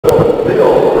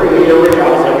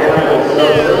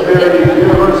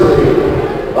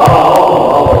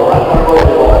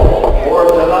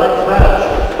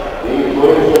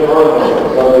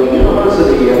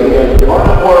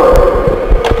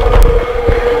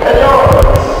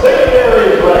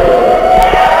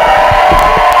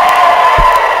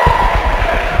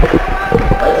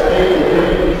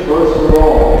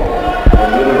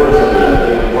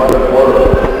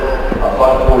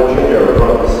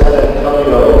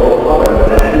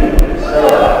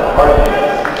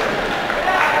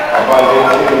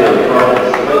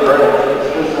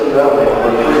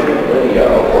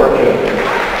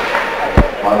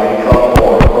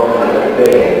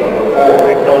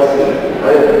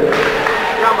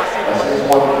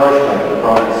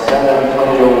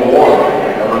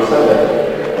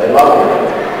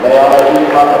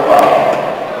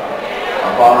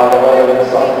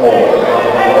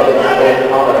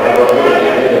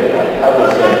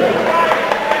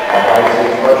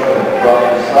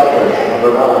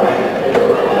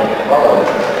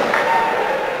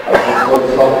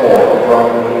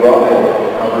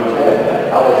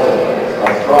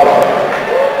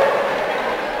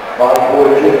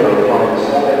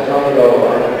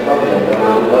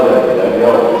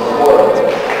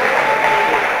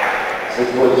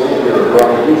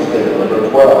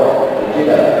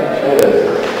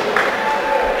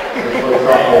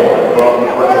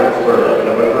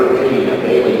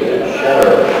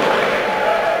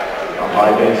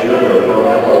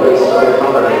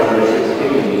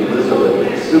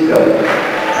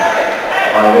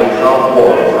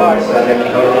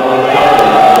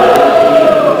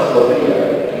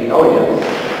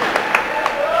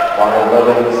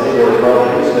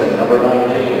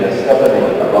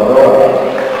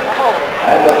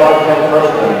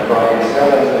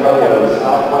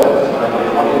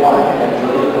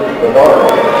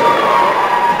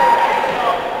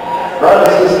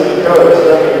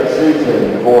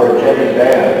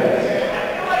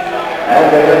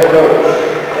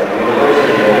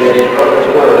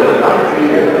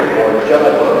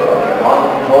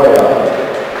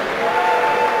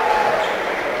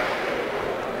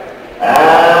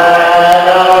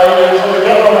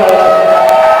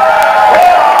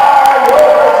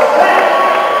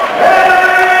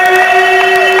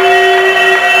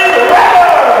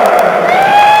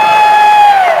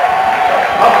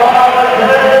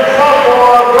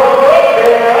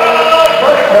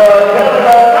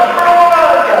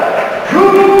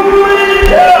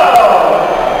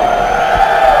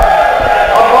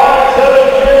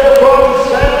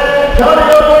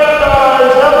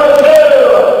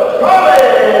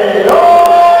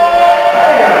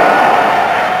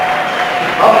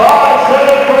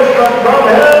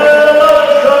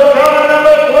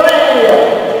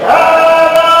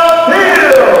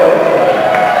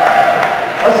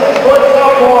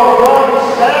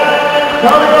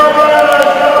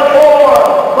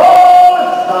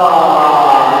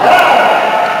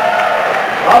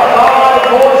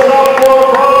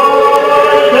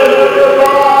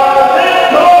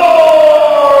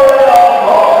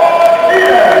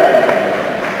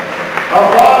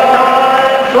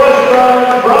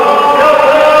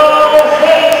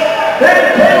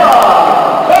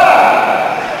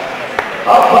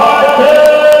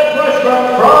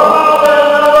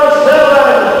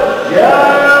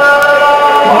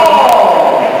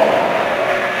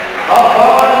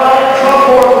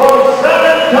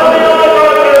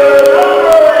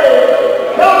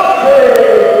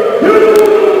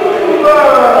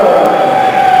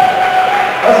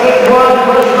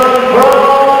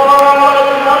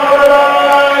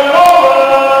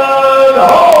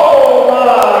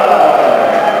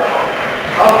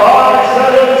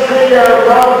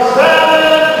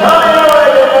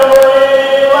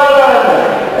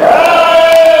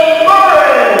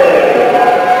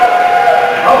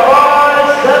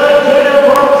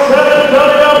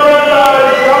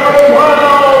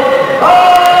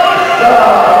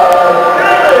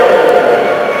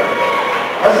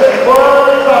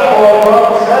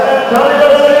From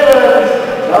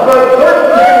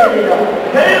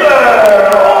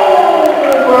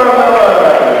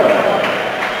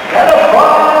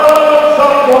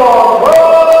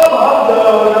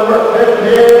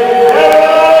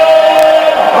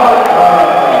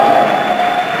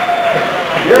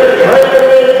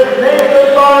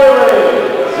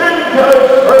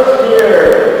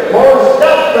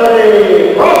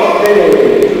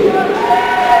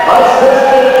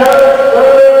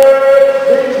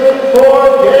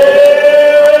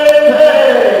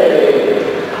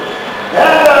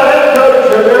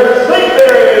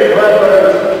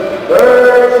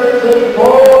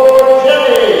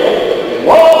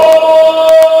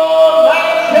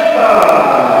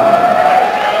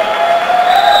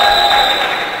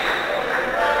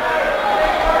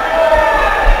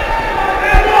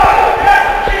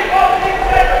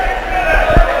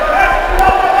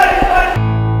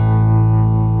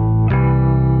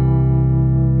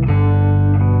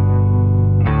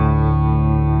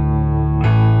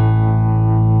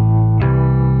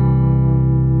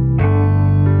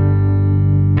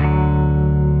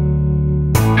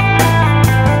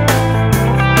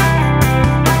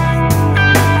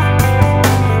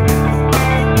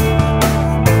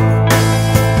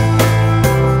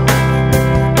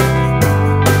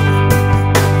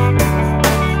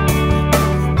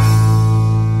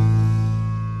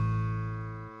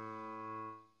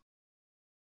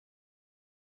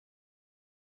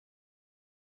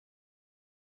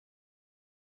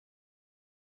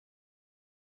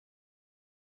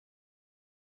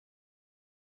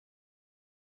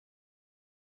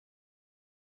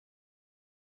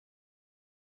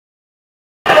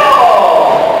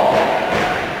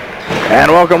And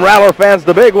welcome, Rattler fans,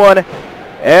 the big one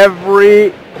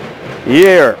every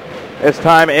year. This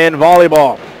time in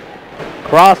volleyball.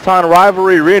 Crosstown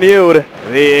rivalry renewed.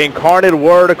 The Incarnate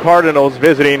Word Cardinals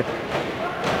visiting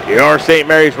your St.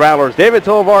 Mary's Rattlers. David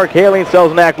Tovar, Kayleen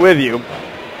Selznak with you.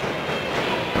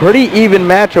 Pretty even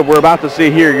matchup we're about to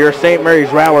see here. Your St.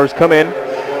 Mary's Rattlers come in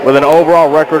with an overall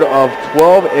record of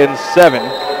 12-7,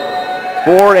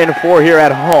 4-4 here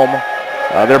at home.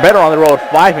 They're better on the road,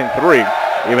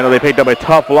 5-3, even though they picked up a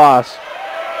tough loss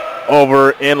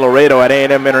over in Laredo at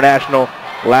A&M International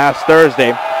last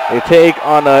Thursday. They take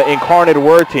on an Incarnate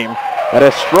Word team that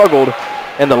has struggled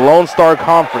in the Lone Star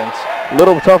Conference. A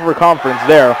little tougher conference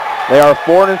there. They are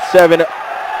 4-7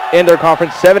 in their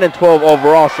conference, 7-12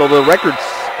 overall, so the record's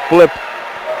flipped.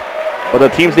 But the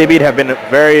teams they beat have been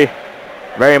very,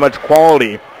 very much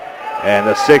quality. And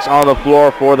the 6 on the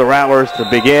floor for the Rattlers to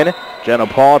begin. Jenna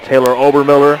Paul, Taylor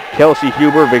Obermiller, Kelsey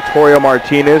Huber, Victoria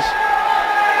Martinez,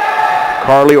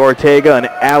 Carly Ortega, and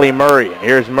Allie Murray.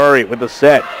 Here's Murray with the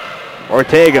set.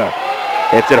 Ortega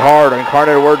hits it hard.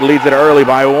 Incarnate Word leads it early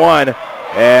by 1.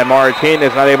 And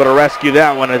Martinez not able to rescue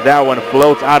that one as that one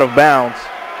floats out of bounds.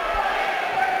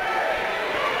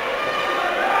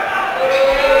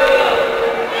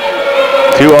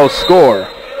 (2-0) score.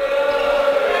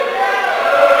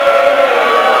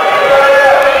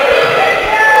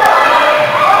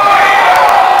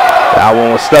 That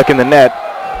one was stuck in the net.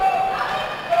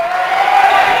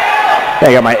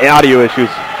 I got my audio issues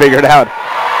figured out.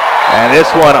 And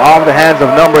this one off the hands of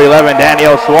number 11,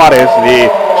 Danielle Suarez, the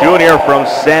junior from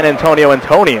San Antonio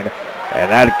Antonian.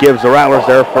 And that gives the Rattlers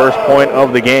their first point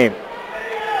of the game.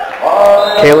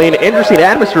 Kayleen, interesting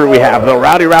atmosphere we have. The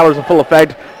Rowdy Rattlers in full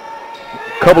effect.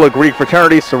 A couple of Greek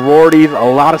fraternities, sororities, a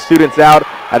lot of students out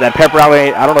at that pep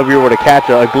rally. I don't know if you were to catch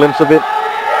a glimpse of it.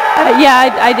 Yeah,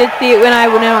 I did see it when I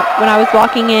was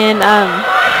walking in.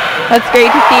 That's great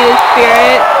to see the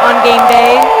spirit on game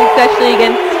day, especially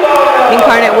against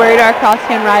Incarnate Word, our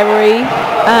crosstown rivalry.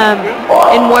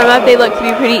 In warm-up, they look to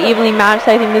be pretty evenly matched.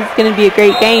 I think this is going to be a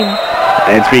great game.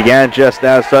 It's began just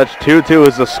as such. 2-2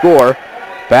 is the score.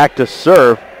 Back to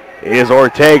serve is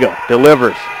Ortega.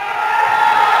 Delivers.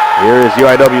 Here is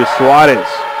UIW Suarez.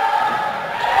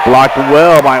 Blocked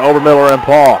well by Obermiller and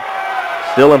Paul.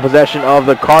 Still in possession of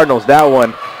the Cardinals. That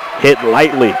one hit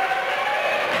lightly.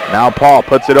 Now Paul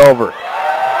puts it over.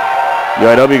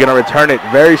 UIW going to return it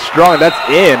very strong. That's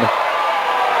in.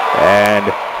 And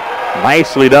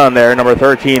nicely done there. Number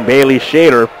 13, Bailey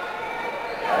Shader.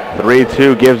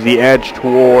 3-2 gives the edge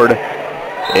toward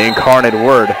Incarnate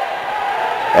Word.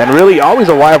 And really always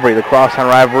a rivalry, the crosstown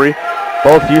rivalry.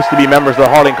 Both used to be members of the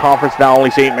Harding Conference. Now only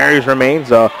St. Mary's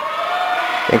remains.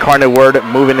 Incarnate Word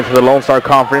moving into the Lone Star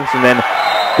Conference and then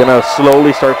going to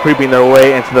slowly start creeping their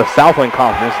way into the Southland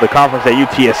Conference, the conference that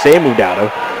UTSA moved out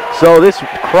of. So this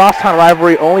crosstown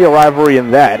rivalry, only a rivalry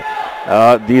in that.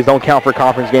 These don't count for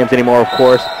conference games anymore, of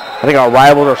course. I think our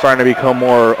rivals are starting to become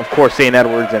more, of course, St.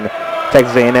 Edwards and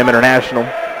Texas A&M International.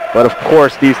 But, of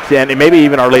course, these 10, and maybe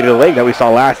even Our Lady of the Lake that we saw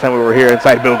last time we were here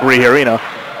inside Bill Gree Arena.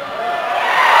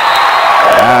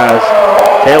 As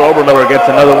Taylor Obermiller gets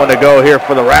another one to go here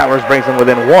for the Rattlers, brings them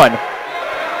within 1.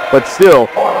 But still,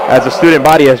 as the student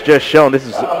body has just shown, this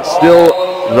is still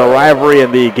the rivalry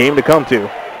and the game to come to.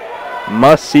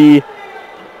 Must-see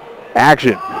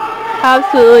action.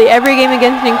 Absolutely. Every game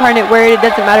against an Incarnate Word, it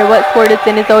doesn't matter what sport it's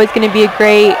in, it's always going to be a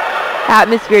great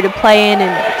atmosphere to play in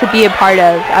and to be a part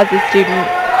of as a student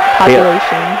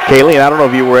population. Kayleen, I don't know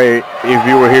if you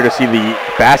were here to see the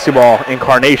basketball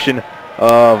incarnation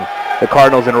of the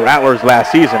Cardinals and Rattlers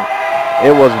last season. It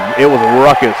was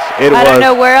ruckus. I don't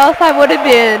know where else I would have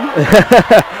been.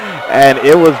 And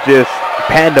it was just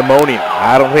pandemonium.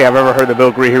 I don't think I've ever heard the Bill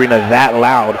Gree Arena that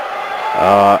loud.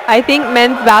 I think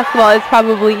men's basketball is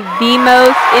probably the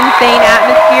most insane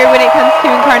atmosphere when it comes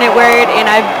to Incarnate Word, and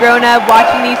I've grown up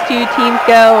watching these two teams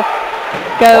go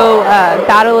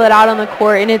battle it out on the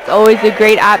court, and it's always a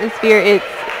great atmosphere.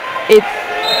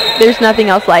 There's nothing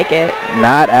else like it.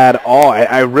 Not at all.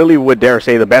 I really would dare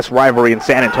say the best rivalry in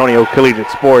San Antonio collegiate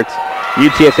sports.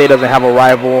 UTSA doesn't have a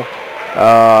rival.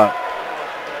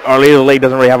 Our Lady of the Lake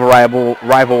doesn't really have a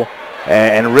rival.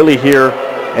 And really here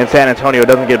in San Antonio, it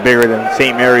doesn't get bigger than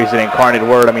St. Mary's and Incarnate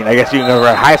Word. I mean, I guess you can go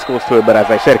around high schools to it, but as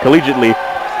I said, collegiately,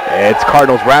 it's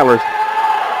Cardinals Rattlers.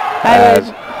 I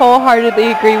would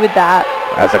wholeheartedly agree with that.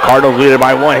 As the Cardinals lead it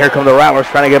by 1, here come the Rattlers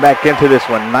trying to get back into this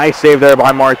one. Nice save there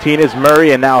by Martinez,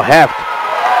 Murray, and now Heft.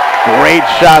 Great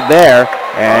shot there,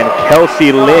 and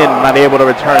Kelsey Lynn not able to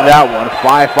return that one.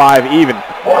 5-5 even.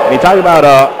 And you talk about,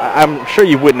 I'm sure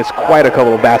you've witnessed quite a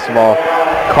couple of basketball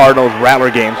Cardinals Rattler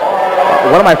games.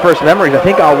 one of my first memories, I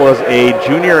think I was a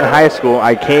junior in high school.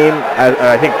 I came,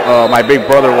 I think my big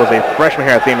brother was a freshman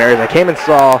here at St. Mary's. I came and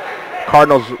saw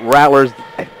Cardinals Rattlers.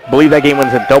 I believe that game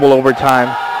went into double overtime.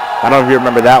 I don't know if you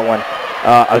remember that one.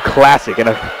 A classic, and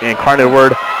Incarnate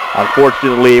Word,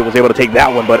 unfortunately, was able to take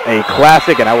that one, but a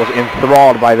classic, and I was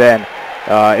enthralled by then.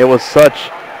 It was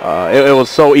such, it was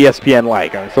so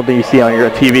ESPN-like, something you see on your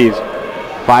TVs,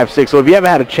 5-6. So if you haven't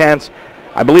had a chance,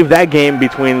 I believe that game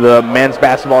between the men's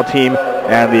basketball team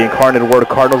and the Incarnate Word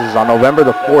Cardinals is on November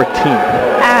the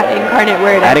 14th. At Incarnate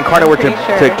Word. At Incarnate Word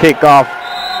to kick off.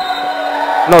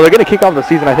 No, they're going to kick off the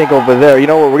season, I think, over there. You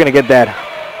know what? We're going to get that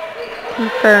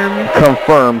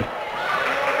confirmed.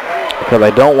 Because I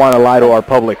don't want to lie to our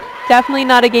public. Definitely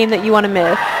not a game that you want to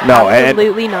miss. No,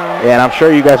 absolutely not. And I'm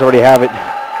sure you guys already have it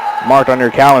marked on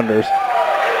your calendars.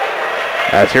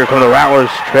 As here come the Rattlers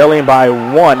trailing by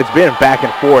 1. It's been back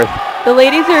and forth. The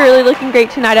ladies are really looking great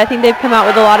tonight. I think they've come out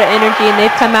with a lot of energy, and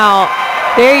they've come out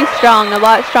very strong, a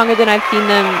lot stronger than I've seen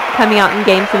them coming out in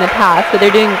games in the past. But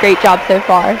they're doing a great job so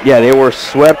far. Yeah, they were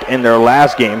swept in their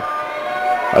last game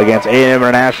against A&M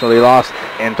International. They lost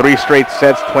in 3 straight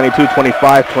sets,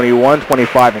 22-25,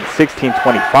 21-25, and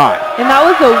 16-25. And that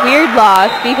was a weird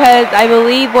loss because I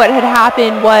believe what had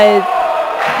happened was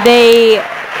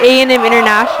A&M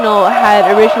International had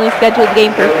originally scheduled the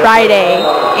game for Friday,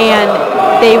 and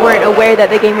they weren't aware that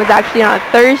the game was actually on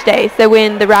Thursday. So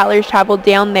when the Rattlers traveled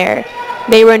down there,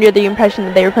 they were under the impression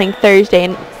that they were playing Thursday,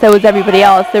 and so was everybody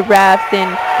else, the refs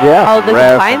and all of the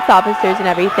compliance officers and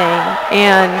everything.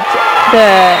 And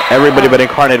everybody but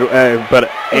but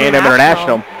A&M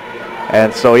International.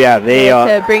 And so yeah, they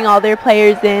to bring all their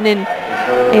players in and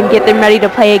get them ready to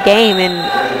play a game. And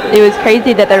it was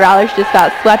crazy that the Rattlers just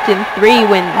got swept in 3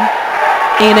 when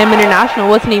A&M International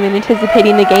wasn't even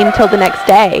anticipating the game till the next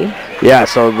day. Yeah,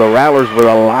 so the Rattlers with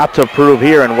a lot to prove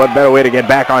here, and what better way to get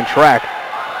back on track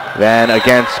than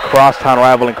against crosstown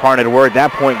rival Incarnate Word.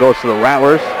 That point goes to the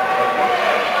Rattlers.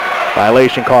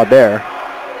 Violation called there.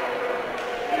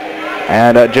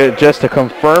 And just to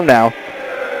confirm now,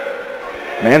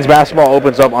 men's basketball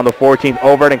opens up on the 14th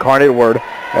over at Incarnate Word,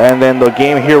 and then the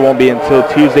game here won't be until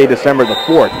Tuesday, December the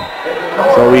 4th.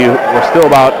 So we're still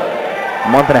about a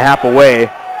month and a half away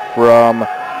from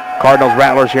Cardinals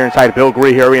Rattlers here inside Bill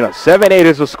Gree Arena. 7-8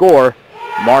 is the score.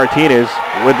 Martinez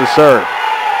with the serve.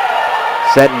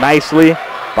 Set nicely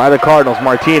by the Cardinals.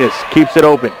 Martinez keeps it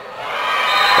open.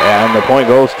 And the point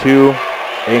goes to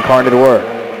Incarnate Word.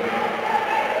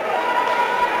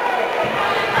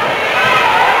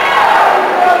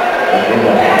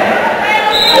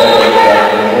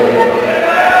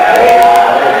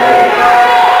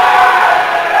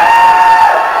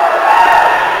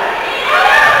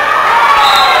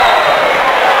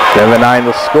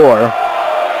 The score.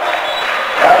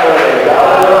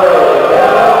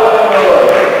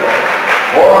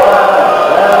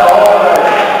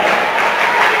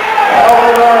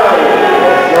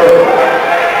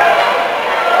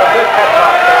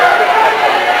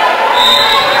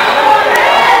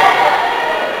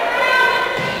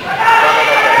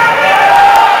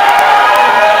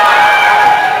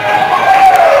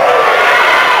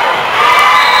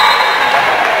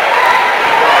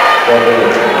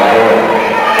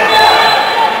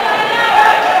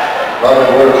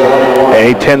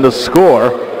 A-10 the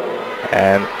score,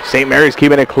 and St. Mary's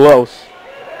keeping it close.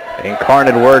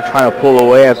 Incarnate Word trying to pull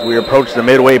away as we approach the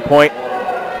midway point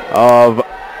of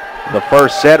the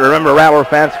first set. Remember, Rattler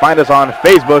fans, find us on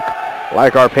Facebook.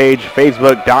 Like our page,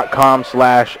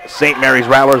 facebook.com/St. Mary's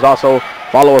Rattlers. Also,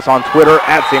 follow us on Twitter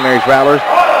at St. Mary's Rattlers.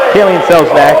 Kayleen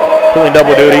Selznak pulling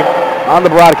double duty on the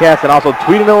broadcast and also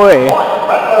tweeting away.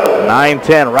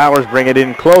 9-10, Rattlers bring it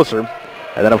in closer.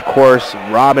 And then, of course,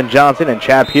 Robin Johnson and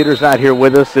Chad Peters not here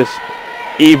with us this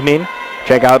evening.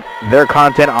 Check out their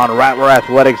content on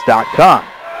rattlerathletics.com.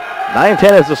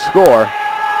 9-10 is the score.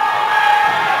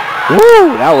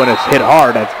 Woo! That one is hit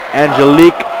hard. That's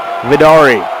Angelique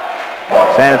Vidari.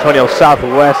 San Antonio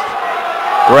Southwest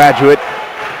graduate.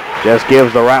 Just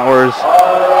gives the Rattlers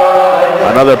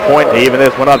another point to even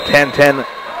this one up. 10-10.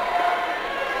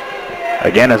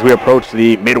 Again, as we approach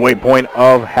the midway point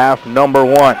of half number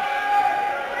 1.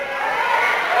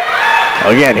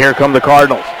 Again, here come the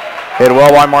Cardinals. Hit well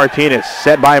by Martinez,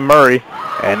 set by Murray.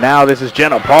 And now this is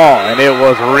Jenna Paul, and it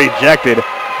was rejected.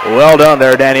 Well done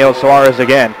there, Danielle Suarez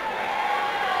again.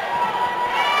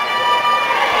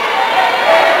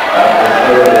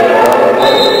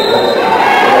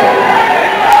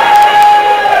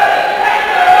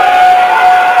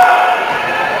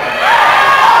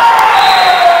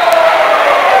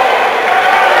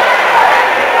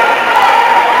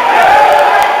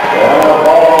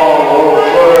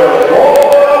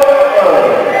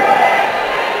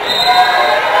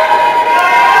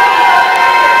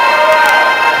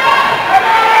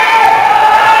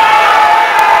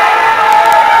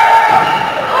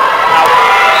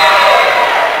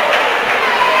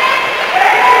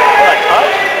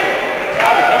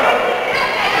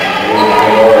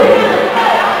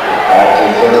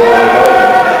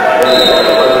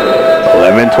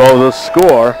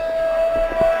 score.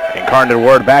 Incarnate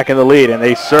Word back in the lead, and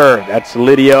they serve. That's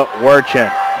Lydia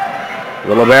Werchen,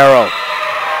 the libero.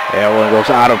 And one goes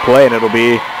out of play, and it'll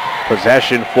be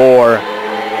possession for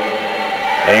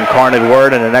Incarnate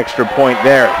Word and an extra point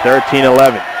there,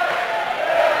 13-11.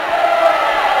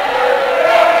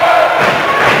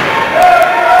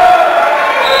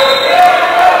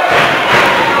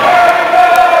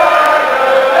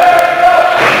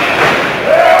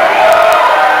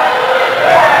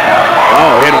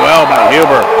 Oh, hit well by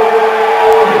Huber.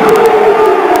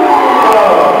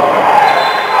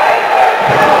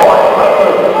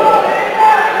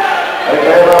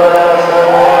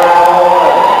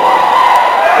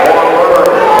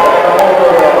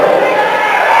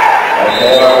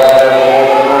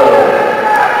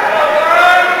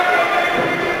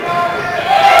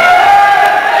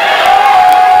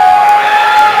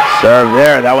 Serve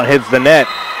there. That one hits the net.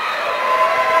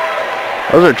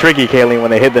 Those are tricky, Kayleen, when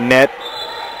they hit the net.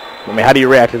 I mean, how do you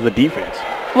react as the defense?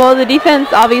 Well, the defense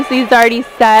obviously is already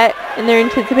set, and they're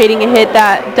anticipating a hit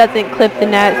that doesn't clip the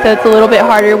net, so it's a little bit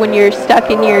harder when you're stuck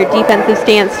in your defensive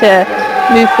stance to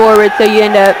move forward, so you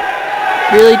end up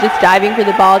really just diving for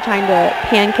the ball, trying to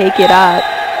pancake it up.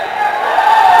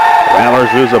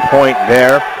 Rattlers lose a point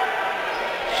there.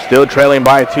 Still trailing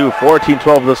by 2,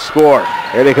 14-12 the score.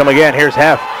 Here they come again. Here's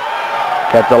Heft.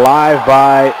 Kept alive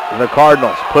by the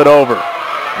Cardinals. Put over.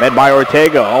 Met by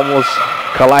Ortega. Almost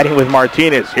colliding with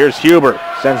Martinez. Here's Huber.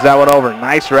 Sends that one over.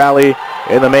 Nice rally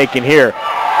in the making here.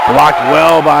 Blocked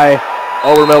well by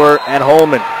Obermiller and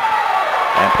Holman.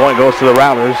 And point goes to the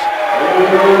Rattlers.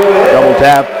 Double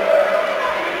tap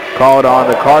called on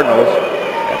the Cardinals.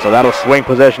 And so that'll swing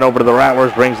possession over to the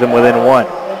Rattlers. Brings them within 1.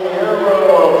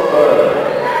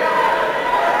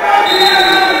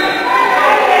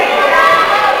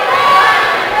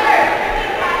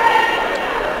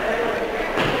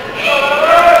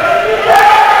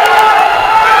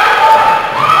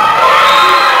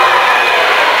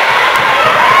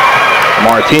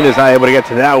 Martinez not able to get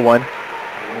to that one.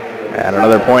 And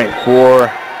another point for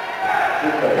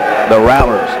the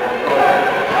Rattlers.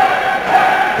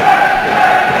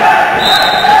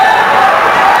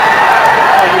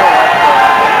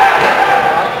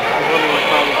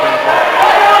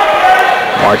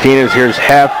 Martinez, here's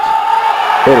Heft.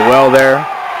 Hit well there.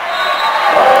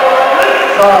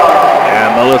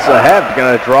 And Melissa Heft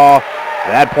going to draw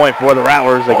that point for the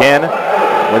Rattlers again.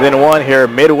 Within 1 here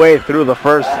midway through the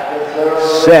first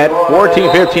set.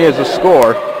 14-15 is the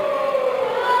score.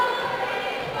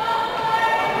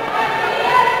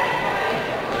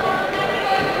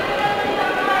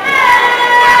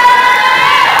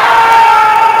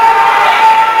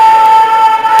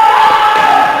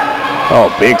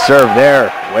 Oh, big serve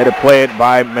there. Way to play it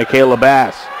by Michaela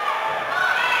Bass.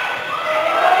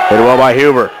 Hit well by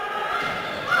Huber.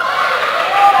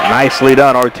 Nicely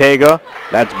done, Ortega.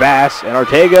 That's Bass, and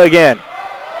Ortega again.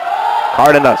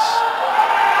 Cardenas.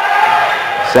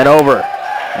 Sent over.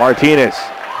 Martinez.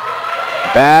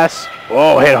 Bass.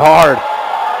 Oh, hit hard.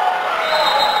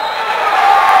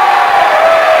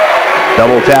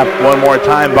 Double tap one more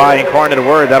time by Incarnate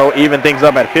Word. That'll even things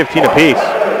up at 15 apiece.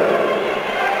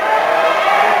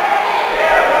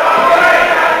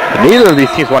 Neither of these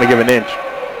teams want to give an inch.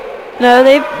 No,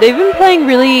 they've been playing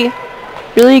really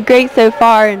great so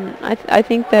far, and I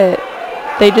think that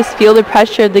they just feel the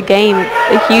pressure of the game.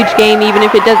 It's a huge game, even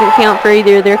if it doesn't count for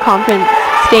either of their conference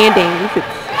standings. It's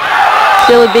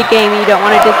still a big game. You don't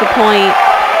want to disappoint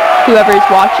whoever's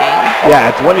watching. Yeah,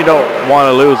 it's one you don't want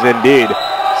to lose indeed.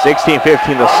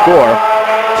 16-15 the score.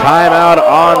 Timeout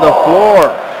on the floor.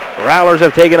 Rattlers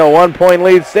have taken a 1-point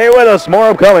lead. Stay with us. More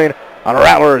upcoming on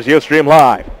Rattlers Ustream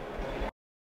Live.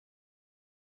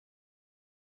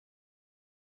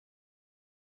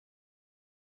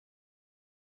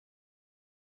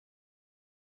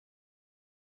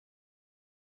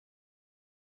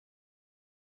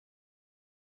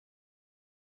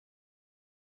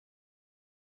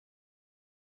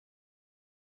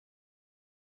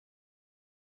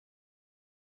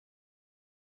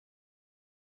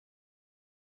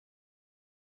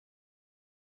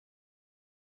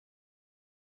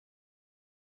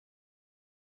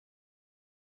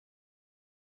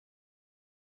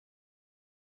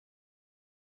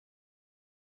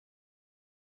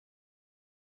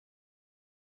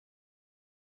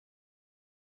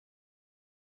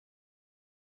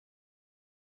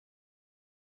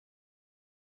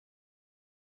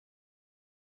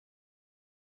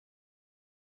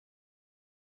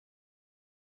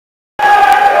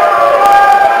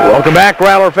 Welcome back,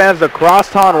 Rattler fans. The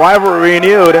crosstown rivalry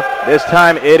renewed. This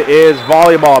time it is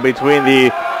volleyball between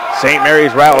the St.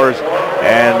 Mary's Rattlers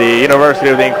and the University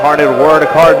of the Incarnate Word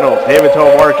Cardinals. David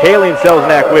Tomar, Kayleen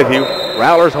Selznak with you.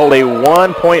 Rattlers hold a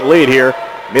 1-point lead here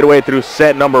midway through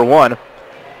set number 1.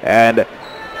 And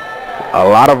a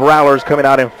lot of Rattlers coming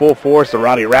out in full force. The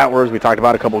Rowdy Rattlers, we talked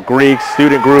about a couple Greeks,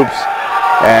 student groups,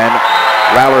 and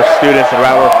Rattler students and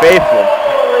Rattler faithful.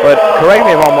 But correct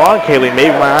me if I'm wrong, Kayleen,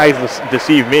 maybe my eyes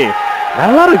deceive me. Not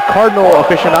a lot of Cardinal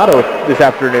aficionados this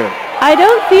afternoon. I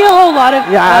don't see a whole lot of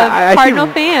Cardinal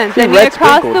fans. I mean,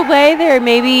 across the way, there are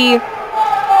maybe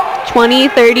 20,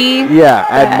 30. Yeah,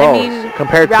 at most.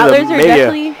 Compared to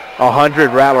maybe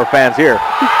 100 Rattler fans here.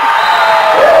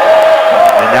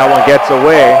 And that one gets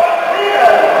away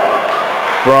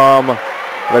from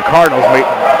the Cardinals.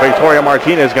 Victoria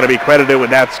Martinez is going to be credited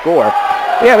with that score.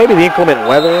 Yeah, maybe the inclement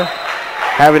weather,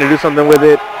 having to do something with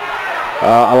it.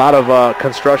 A lot of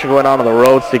construction going on the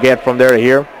roads to get from there to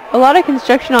here. A lot of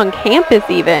construction on campus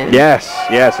even. Yes,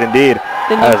 yes, indeed.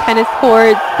 The new tennis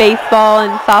courts, baseball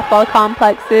and softball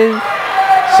complexes.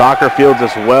 Soccer fields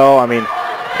as well. I mean,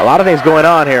 a lot of things going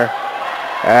on here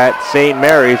at St.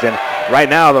 Mary's. And right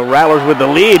now, the Rattlers with the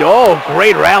lead. Oh,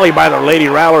 great rally by the Lady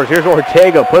Rattlers. Here's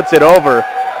Ortega, puts it over.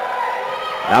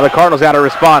 Now the Cardinals got to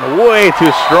respond. Way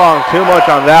too strong, too much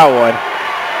on that one.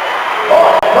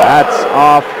 That's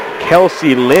off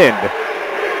Kelsey Lind.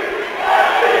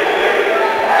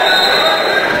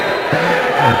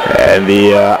 And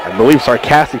the, I believe,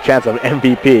 sarcastic chance of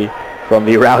MVP from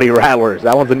the Rowdy Rattlers.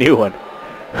 That one's a new one.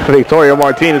 Victoria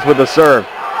Martinez with the serve.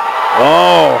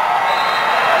 Oh.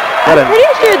 I'm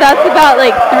pretty sure that's about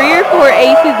like 3 or 4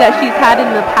 aces that she's had in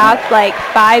the past like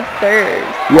 5 serves.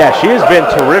 Yeah, she has been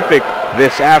terrific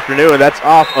this afternoon. That's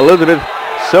off Elizabeth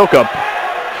Sokup.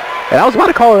 And I was about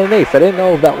to call it an ace. I didn't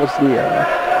know if that was the,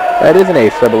 that is an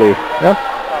ace, I believe. Yeah,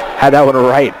 had that one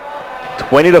right.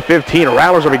 20-15,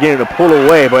 Rattlers are beginning to pull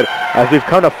away, but as we've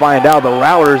come to find out, the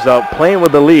Rattlers playing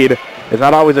with the lead is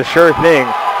not always a sure thing.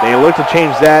 They look to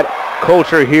change that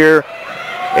culture here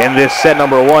in this set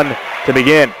number 1 to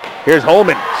begin. Here's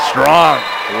Holman, strong,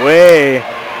 way.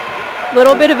 A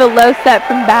little bit of a low set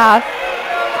from Bass.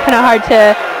 Kind of hard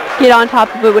to get on top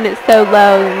of it when it's so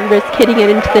low and risk hitting it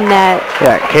into the net.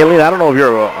 Yeah, Kayleen, I don't know if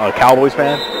you're a Cowboys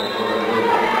fan.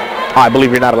 Oh, I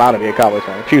believe you're not allowed to be a Cowboys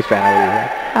fan. Chiefs fan, I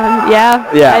believe.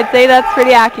 Yeah, I'd say that's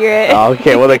pretty accurate.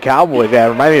 Okay, well, the Cowboys, yeah,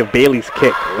 remind me of Bailey's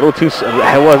kick. A little too,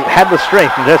 had the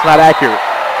strength, and just not accurate.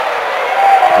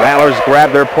 Rattlers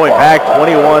grab their point back,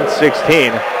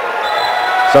 21-16.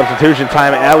 Substitution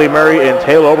time, Allie Murray and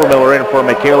Taylor Obermiller in for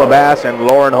Michaela Bass and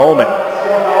Lauren Holman.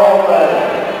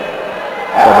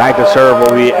 So back to serve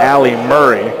will be Allie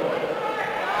Murray.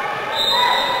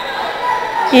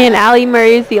 And Allie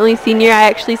Murray is the only senior. I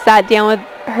actually sat down with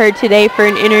her today for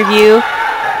an interview,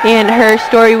 and her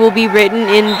story will be written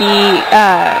in the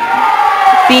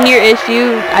senior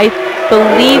issue. I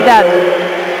believe that's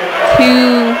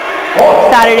 2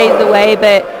 Saturdays away,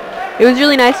 but it was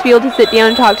really nice to be able to sit down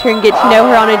and talk to her and get to know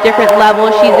her on a different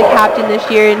level. She's a captain this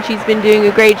year, and she's been doing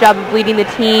a great job of leading the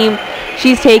team.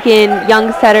 She's taken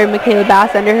young setter Michaela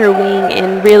Bass under her wing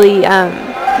and really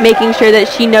making sure that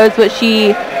she knows what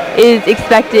she is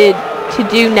expected to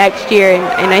do next year.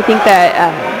 And I think that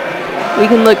we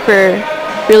can look for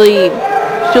really,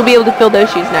 she'll be able to fill those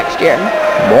shoes next year.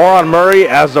 More on Murray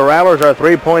as the Rattlers are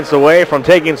 3 points away from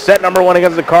taking set number 1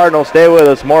 against the Cardinals. Stay with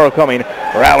us. More coming.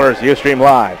 Rattlers, Ustream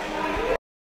Live.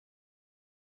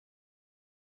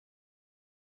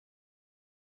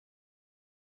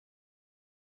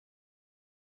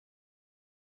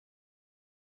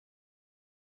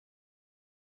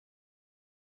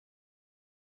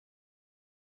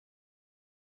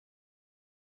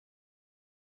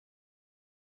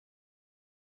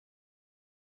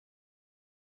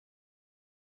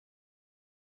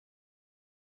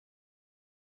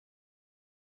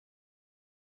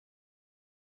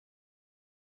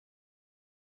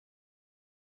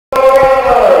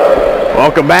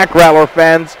 Welcome back, Rattler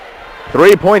fans.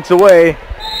 3 points away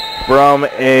from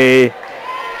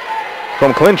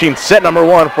clinching set number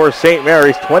 1 for St.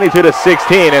 Mary's,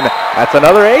 22-16, and that's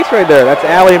another ace right there. That's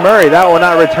Allie Murray. That one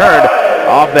not returned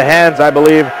off the hands, I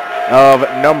believe, of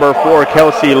number 4,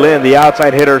 Kelsey Lind, the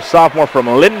outside hitter, sophomore from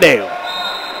Lindale.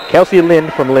 Kelsey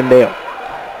Lind from Lindale.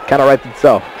 Kind of writes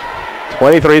itself.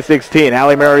 23-16.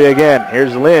 Allie Murray again.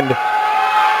 Here's Lind.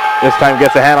 This time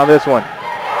gets a hand on this one.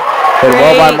 Hit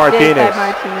well by Martinez.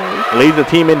 Leads the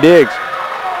team in digs.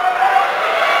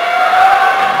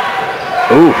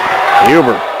 Ooh,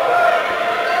 Huber.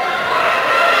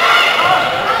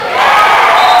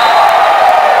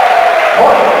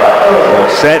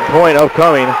 Set point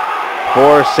upcoming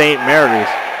for St. Mary's.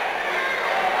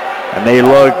 And they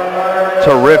look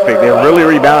terrific. They really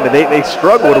rebounded. They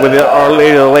struggled with Our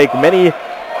Lady of the Lake. Many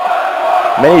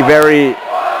very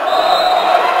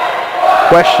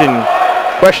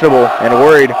questionable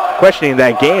and questioning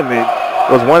that game. It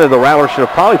was one that the Rattlers should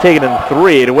have probably taken in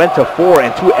 3. It went to 4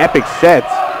 in 2 epic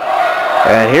sets.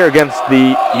 And here against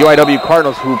the UIW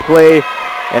Cardinals, who play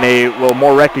in a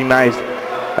more recognized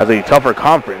as a tougher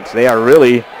conference, they are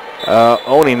really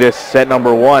owning this set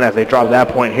number 1 as they drop that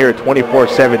point here,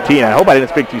 24-17. I hope I didn't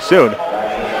speak too soon.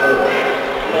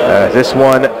 This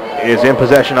one is in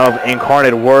possession of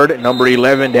Incarnate Word, number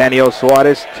 11, Daniel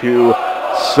Suarez to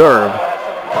serve.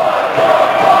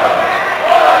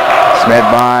 It's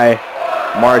met by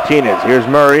Martinez. Here's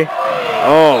Murray.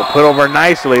 Oh, put over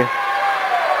nicely.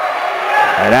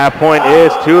 And that point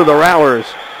is to the Rattlers.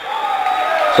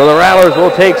 So the Rattlers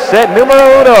will take set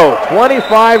numero 1,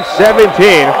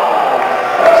 25-17.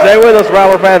 Stay with us,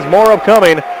 Rattler fans. More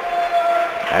upcoming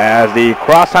as the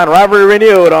crosstown rivalry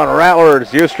renewed on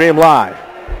Rattlers Ustream Live.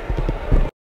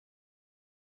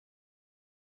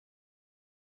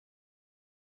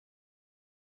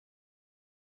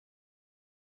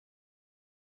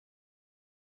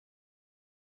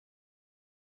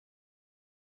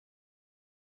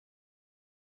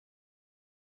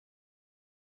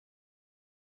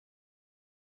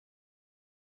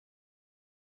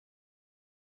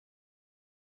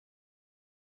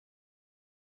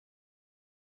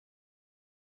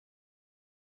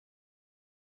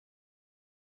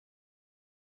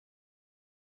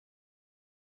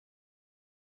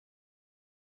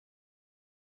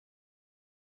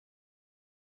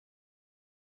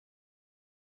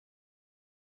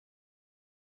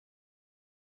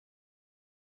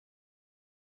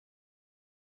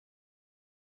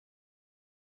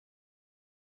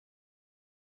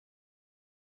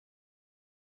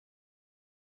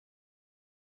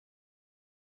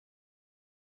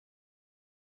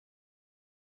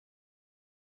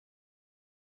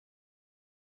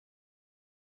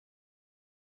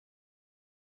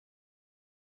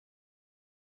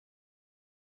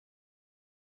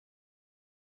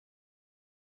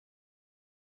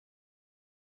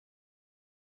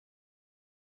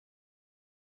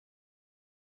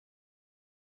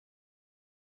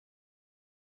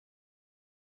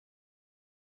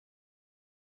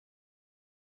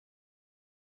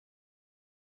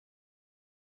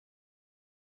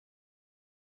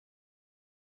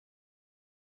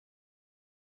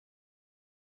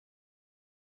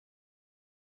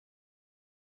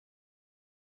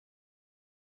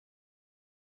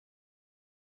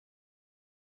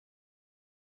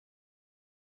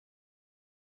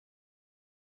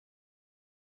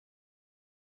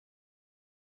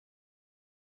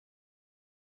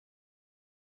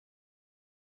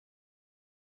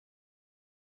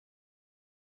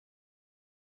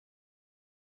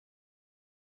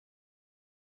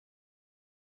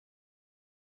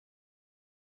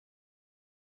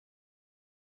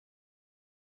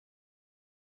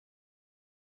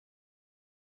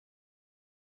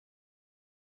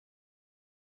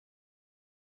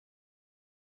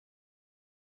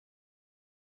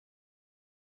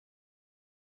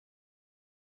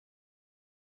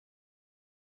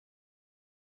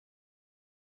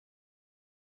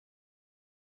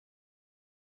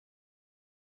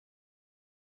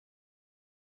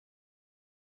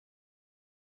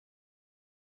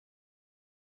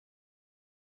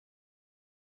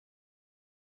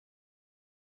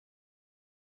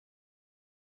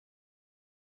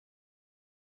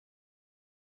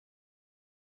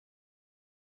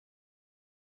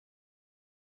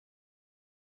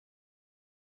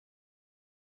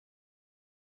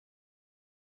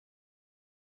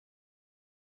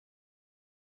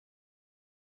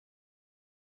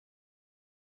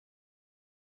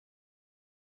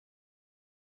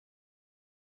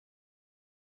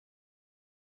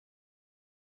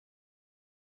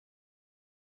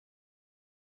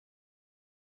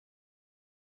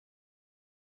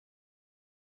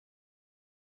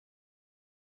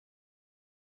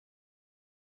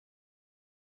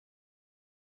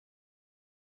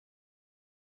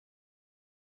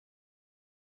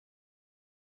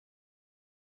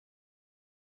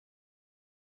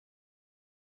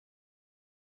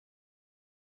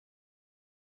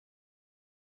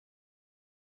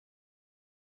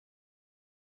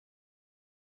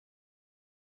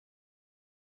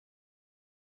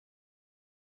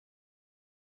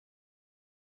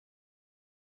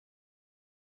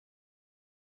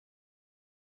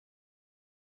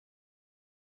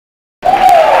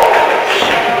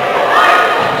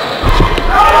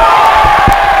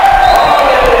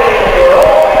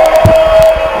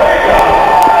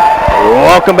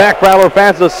 Welcome back, Rattler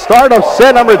fans. The start of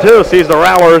set number 2 sees the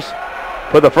Rattlers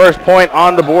put the first point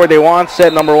on the board. They won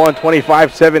set number 1,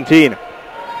 25-17.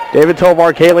 David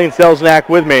Tovar, Kayleen Selznak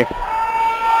with me.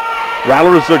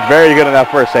 Rattlers looked very good in that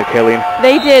first set, Kayleen.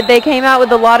 They did. They came out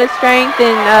with a lot of strength,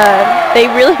 and they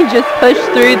really just pushed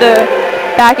through the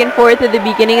back and forth at the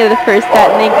beginning of the first set,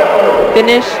 and they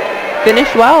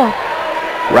finished well.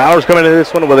 Rattlers coming into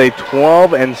this one with a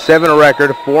 12-7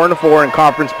 record, 4-4 in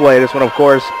conference play. This one, of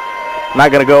course,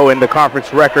 not going to go in the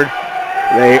conference record.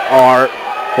 They are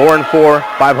 4-4,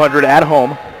 500 at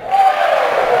home.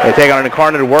 They take on an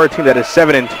Incarnate Word team that is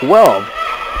 7-12.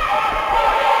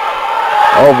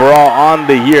 Overall on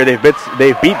the year,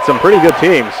 they've beat some pretty good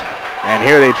teams. And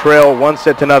here they trail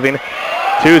 1-0,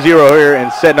 2-0 here in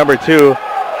set number 2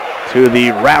 to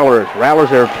the Rattlers.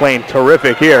 Rattlers are playing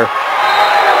terrific here.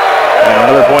 And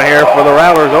another point here for the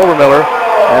Rattlers over Miller.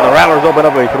 And the Rattlers open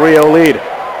up a 3-0 lead.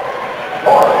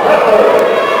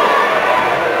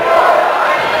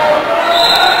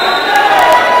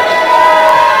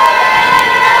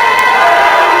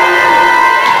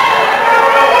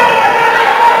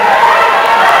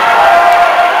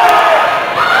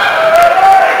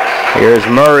 Here's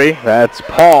Murray. That's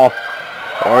Paul.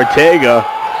 Ortega.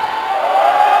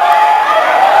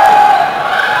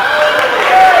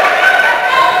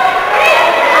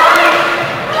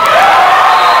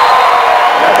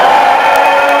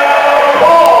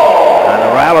 And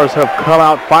the Rattlers have come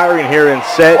out firing here in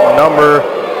set number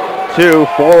 2,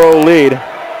 4-0 lead.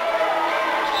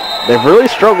 They've really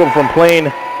struggled from playing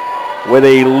with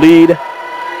a lead.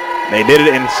 They did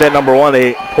it in set number 1.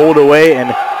 They pulled away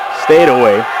and stayed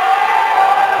away.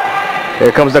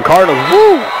 Here comes the Cardinals.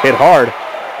 Woo! Hit hard.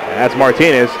 And that's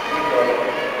Martinez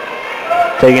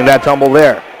taking that tumble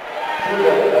there.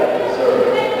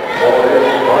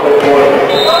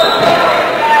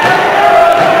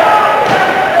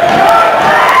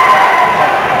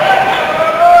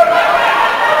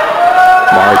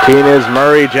 Martinez,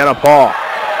 Murray, Jenna Paul.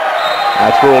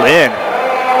 That's ruled in.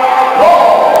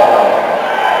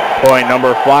 Point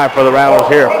number 5 for the Rattlers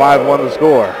here. 5-1 the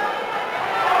score.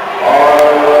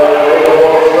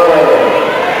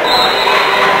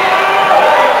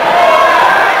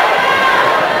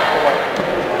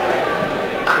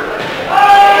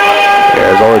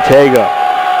 Ortega.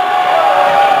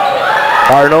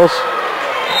 Cardinals.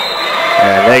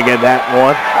 And they get that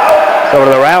one. So to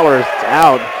the Rattlers, it's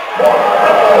out.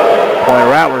 Point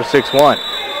Rattlers 6-1.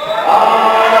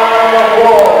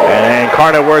 And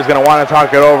Incarnate Word's going to want to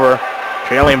talk it over.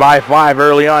 Trailing by 5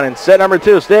 early on in set number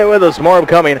 2. Stay with us. More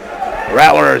upcoming.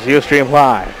 Rattlers Ustream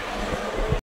Live.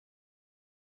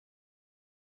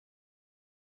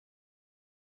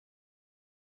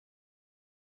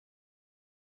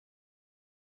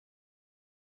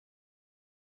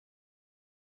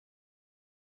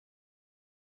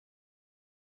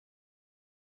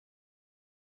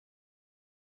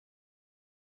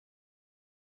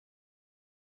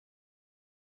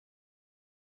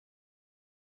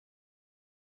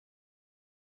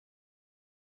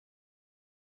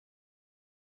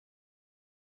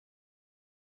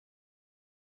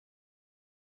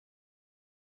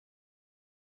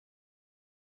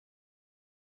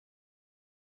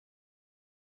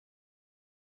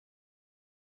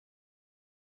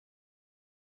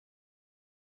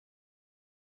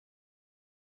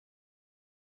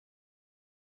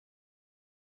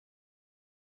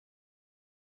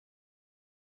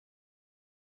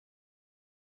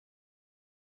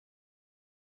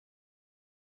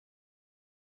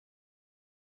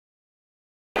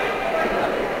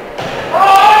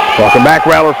 Welcome back,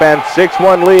 Rattler fans.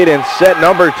 6-1 lead in set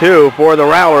number 2 for the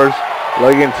Rattlers.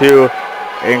 Looking to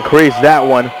increase that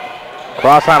one.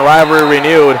 Crosstown rivalry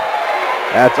renewed.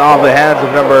 That's off the hands of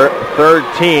number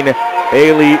 13,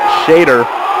 Haley Shader.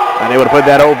 And they would put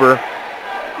that over.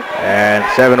 And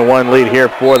 7-1 lead here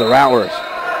for the Rattlers.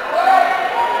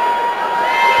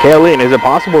 Kayleen, is it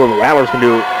possible the Rattlers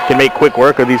can make quick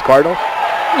work of these Cardinals?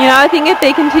 You know, I think if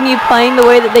they continue playing the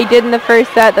way that they did in the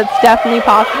first set, that's definitely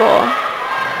possible.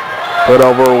 Put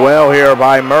over well here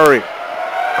by Murray.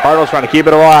 Cardinals trying to keep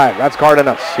it alive. That's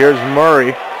Cardenas. Here's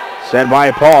Murray. Sent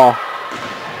by Paul.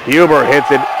 Huber hits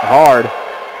it hard.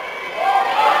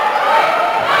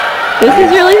 This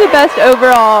is really the best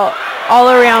overall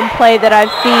all-around play that I've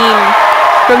seen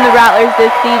from the Rattlers this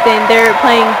season. They're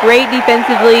playing great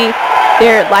defensively.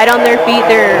 They're light on their feet.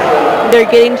 They're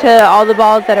getting to all the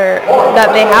balls that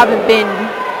they haven't been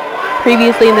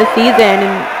previously in the season, and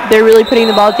they're really putting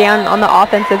the ball down on the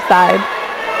offensive side.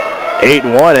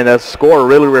 8-1, and the score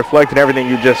really reflecting everything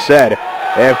you just said.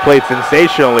 They have played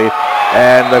sensationally,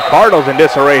 and the Cardinals in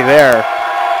disarray there.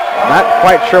 Not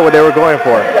quite sure what they were going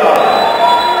for.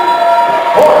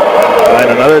 And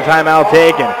another timeout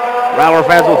taken. Rattler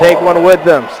fans will take one with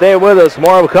them. Stay with us.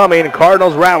 More coming.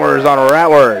 Cardinals Rattlers on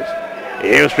Rattlers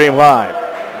Ustream Live.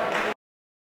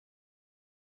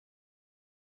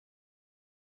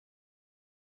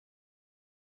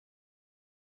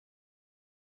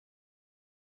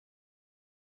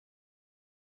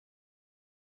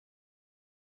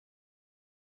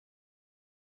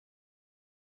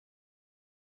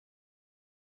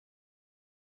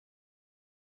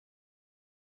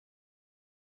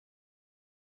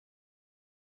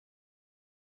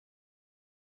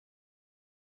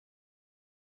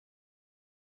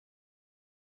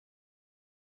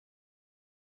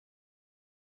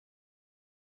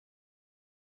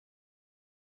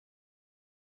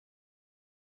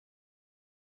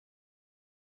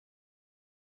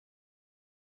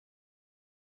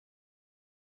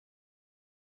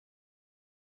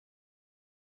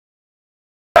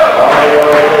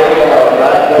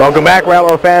 Welcome back,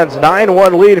 Rattler fans.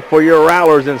 9-1 lead for your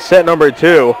Rattlers in set number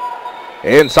 2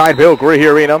 inside Bill Gree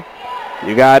Arena.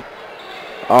 You got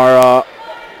our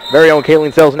very own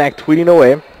Kayleen Selznak tweeting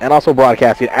away and also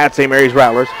broadcasting at St. Mary's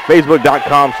Rattlers,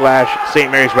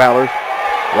 Facebook.com/St. Mary's Rattlers,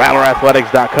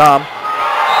 RattlerAthletics.com.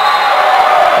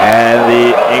 And the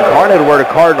Incarnate Word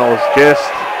Cardinals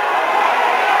just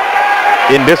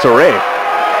in disarray.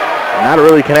 Not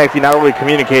really connecting, not really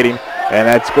communicating. And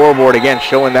that scoreboard, again,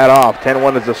 showing that off.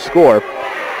 10-1 is the score.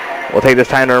 We'll take this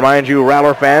time to remind you,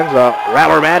 Rattler fans,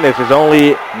 Rattler Madness is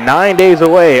only 9 days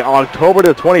away. October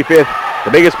the 25th,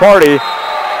 the biggest party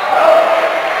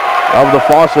of the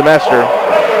fall semester.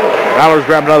 Rattlers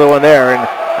grabbed another one there, and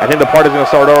I think the party's going to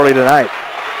start early tonight.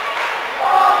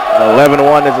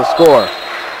 11-1 is the score.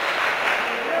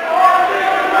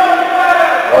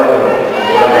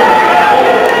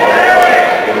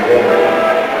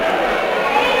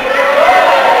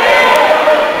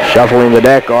 Shuffling the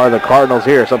deck are the Cardinals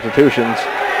here. Substitutions.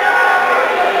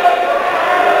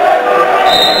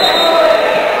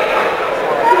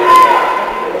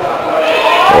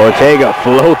 Ortega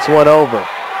floats one over.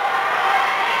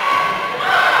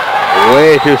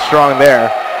 Way too strong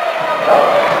there.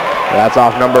 That's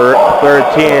off number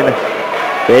 13,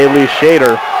 Bailey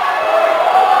Shader.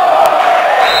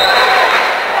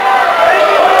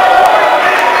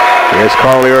 Here's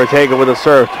Carly Ortega with a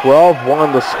serve.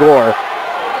 12-1 the score.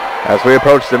 As we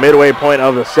approach the midway point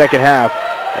of the second half,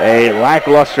 a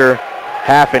lackluster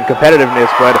half in competitiveness,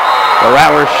 but the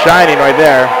Rattlers shining right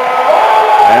there.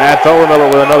 And that's Olermiller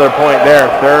with another point there,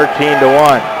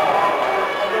 13-1.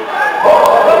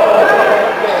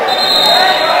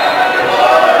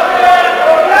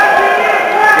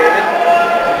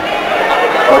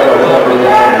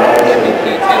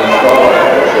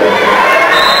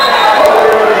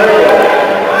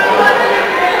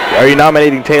 Are you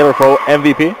nominating Taylor for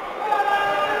MVP?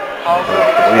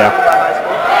 Yeah.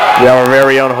 We have our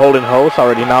very own Holden host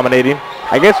already nominating.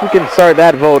 I guess we can start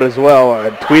that vote as well.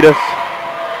 Tweet us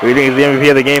who do you think is the MVP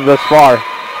of the game thus far.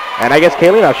 And I guess,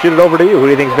 Kayleen, I'll shoot it over to you. Who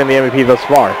do you think has been the MVP thus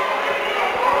far?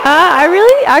 I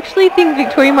really actually think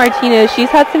Victoria Martinez, she's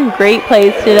had some great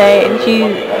plays today, and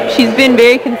she's been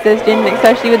very consistent,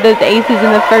 especially with those aces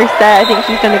in the first set. I think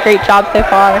she's done a great job so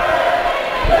far.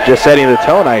 Just setting the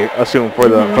tone, I assume, for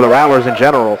the Rattlers in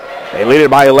general. They lead it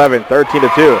by 11,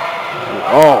 13-2.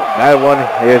 Oh, that one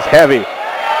is heavy.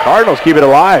 Cardinals keep it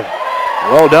alive.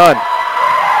 Well done.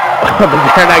 But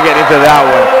they're not getting into that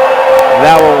one.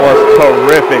 That one was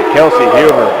terrific. Kelsey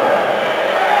Huber.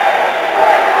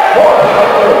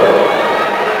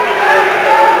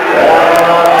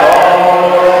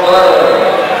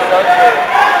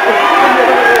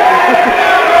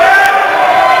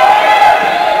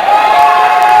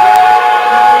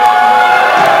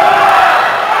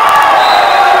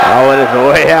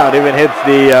 Way out, even hits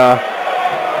the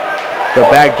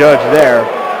back judge there.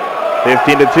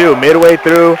 15-2, midway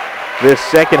through this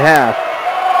second half.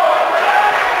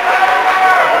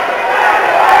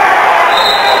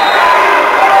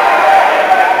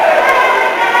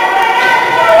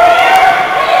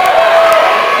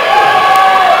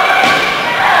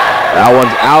 That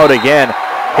one's out again.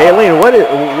 Kayleen, what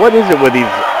is it with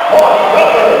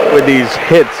these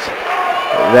hits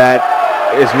that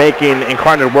is making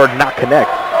Incarnate Word not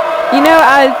connect? You know,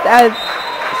 as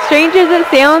strange as it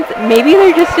sounds, maybe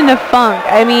they're just in a funk.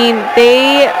 I mean,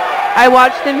 I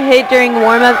watched them hit during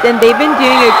warm-ups, and they've been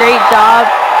doing a great job.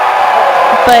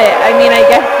 But, I mean, I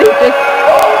guess they just,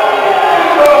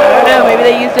 I don't know, maybe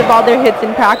they used up all their hits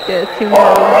in practice. Who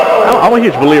knows? I'm a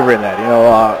huge believer in that. You know,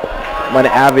 I'm an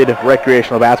avid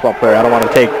recreational basketball player. I don't want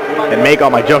to take and make all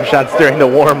my jump shots during the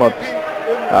warm-ups.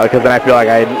 Because then I feel like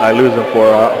I lose them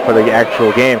for the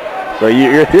actual game. So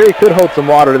your theory could hold some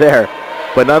water there.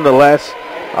 But nonetheless,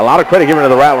 a lot of credit given to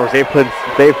the Rattlers.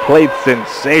 They've played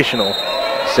sensational.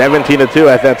 17-2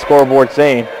 at that scoreboard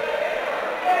saying.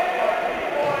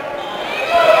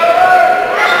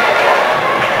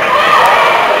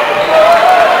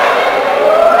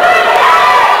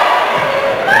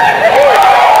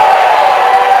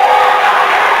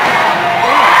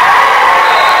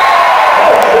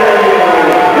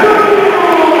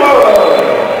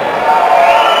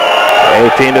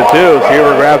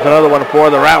 Huber grabs another one for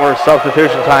the Rattlers.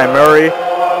 Substitution time. Murray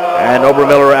and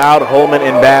Obermiller out. Holman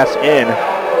and Bass in.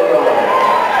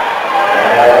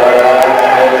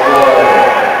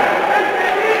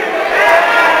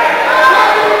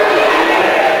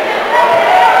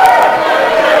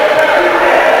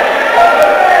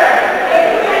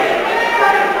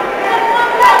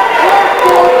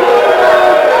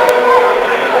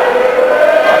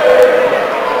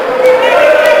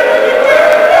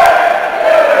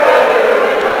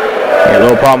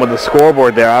 Problem with the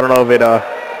scoreboard there. I don't know if it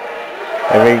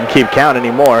can keep count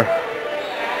anymore.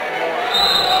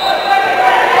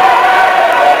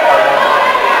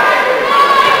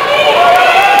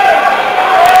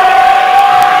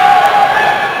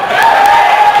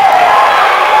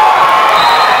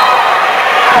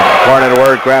 Corner to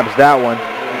work, grabs that one.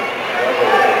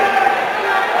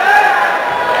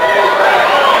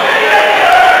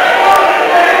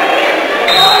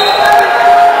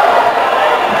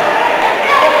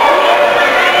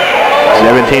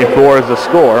 .4 is the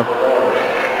score.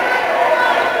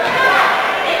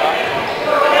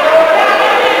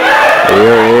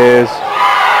 Here is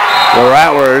the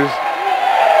Rattlers.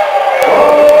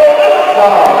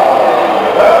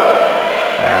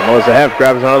 And Melissa Heft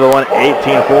grabs another one.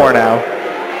 18-4 now.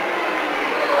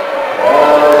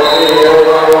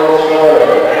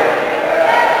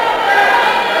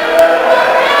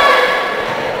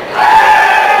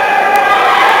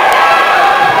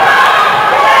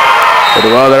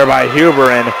 Well there by Huber,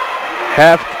 and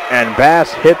Heft and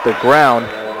Bass hit the ground.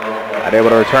 Not able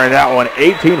to return that one.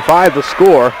 18-5 the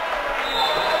score.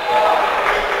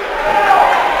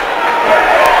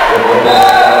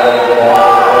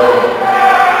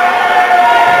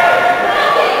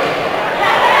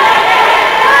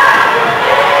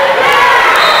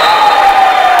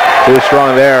 Too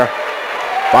strong there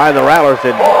by the Rattlers.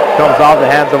 It comes off the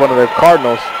hands of one of the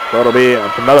Cardinals. So it'll be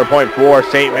another point for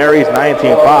St. Mary's.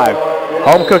 19-5.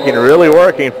 Home cooking really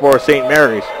working for St.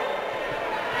 Mary's.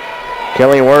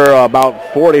 Kelly, we're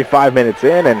about 45 minutes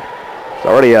in, and it's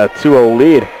already a 2-0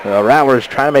 lead. The Rattlers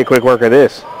trying to make quick work of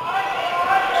this.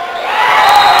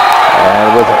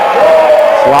 And with a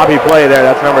sloppy play there,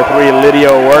 that's number 3, Lydia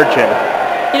Werchin.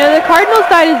 You know, the Cardinal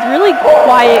side is really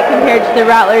quiet compared to the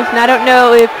Rattlers, and I don't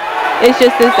know if it's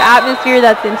just this atmosphere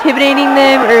that's intimidating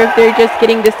them or if they're just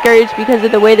getting discouraged because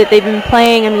of the way that they've been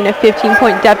playing. I mean, a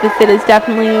 15-point deficit is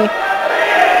definitely,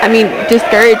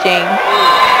 discouraging.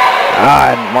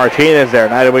 And Martinez there.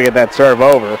 Now that we get that serve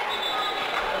over.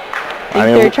 I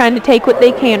think they're trying to take what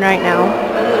they can right now.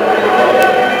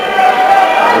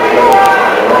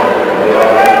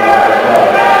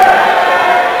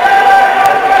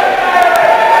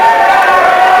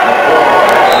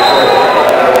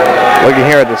 Looking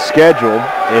here at the schedule,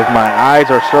 if my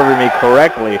eyes are serving me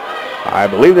correctly, I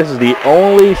believe this is the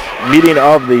only meeting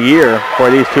of the year for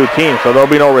these two teams, so there'll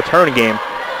be no return game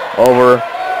over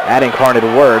at Incarnate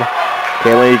Word.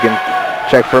 Kaylee, you can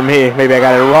check for me. Maybe I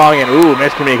got it wrong, and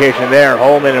miscommunication there.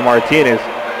 Holman and Martinez.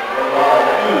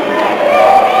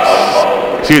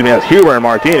 Excuse me, that's Huber and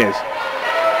Martinez.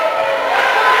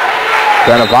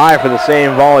 Trying to vie for the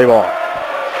same volleyball.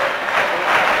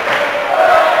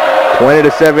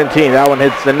 20-17, that one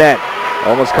hits the net.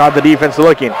 Almost caught the defense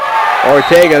looking.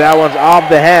 Ortega, that one's off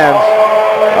the hands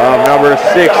of number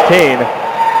 16,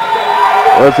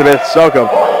 Elizabeth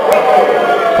Socum.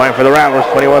 Playing for the Rattlers,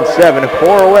 21-7,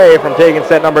 4 away from taking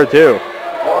set number 2.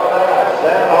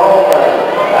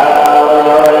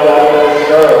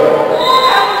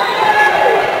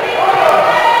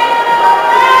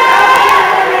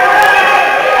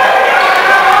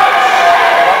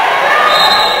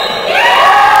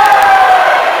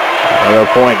 Another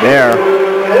point there.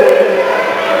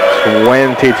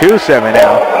 22-7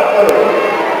 now.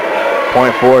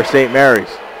 Point for St. Mary's.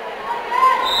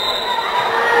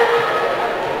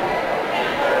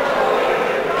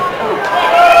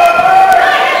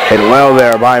 Hit well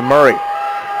there by Murray.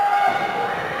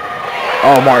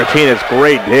 Oh, Martinez,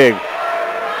 great dig.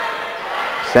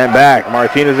 Sent back,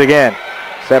 Martinez again.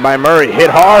 Sent by Murray,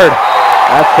 hit hard.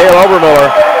 That's Taylor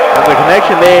Obermiller. And the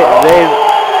connection they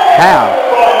have.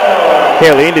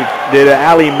 Kayleen, did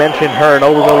Allie mention her and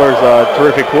Obermiller's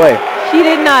terrific play? She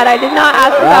did not. I did not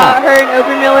ask about her and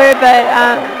Obermiller, but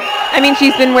I mean,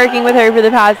 she's been working with her for the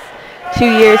past 2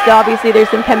 years, so obviously there's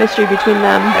some chemistry between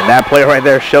them. And that play right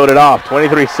there showed it off.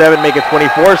 23-7, make it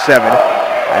 24-7.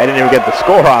 I didn't even get the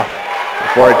score off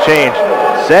before it changed.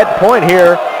 Set point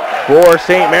here for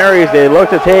St. Mary's. They look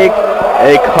to take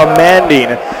a commanding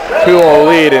 2-0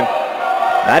 lead and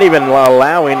not even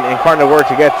allowing Incarnate Word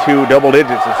to get to double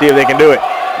digits and see if they can do it.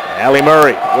 Allie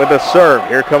Murray with the serve.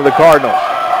 Here come the Cardinals.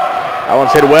 That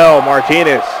one's hit well.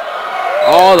 Martinez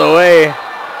all the way,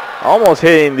 almost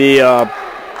hitting the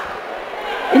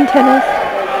antennas.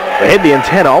 They hit the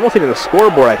antenna, almost hitting the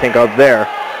scoreboard, I think, up there.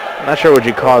 I'm not sure what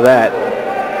you call that.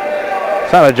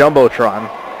 It's not a Jumbotron.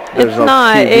 It's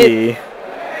not. TV.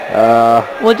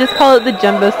 We'll just call it the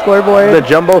Jumbo scoreboard. The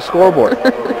Jumbo scoreboard.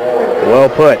 Well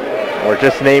put. We're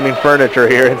just naming furniture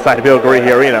here inside Bill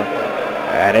Grady Arena.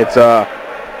 And it's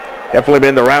definitely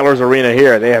been the Rattlers arena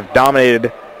here. They have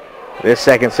dominated this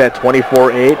second set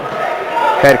 24-8.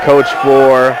 Head coach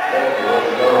for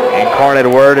Incarnate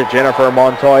Word, Jennifer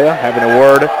Montoya, having a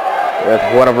word with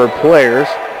one of her players.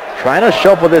 Trying to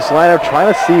shuffle this lineup,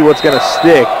 trying to see what's going to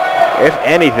stick, if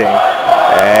anything.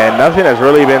 And nothing has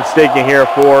really been sticking here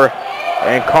for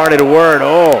Incarnate Word.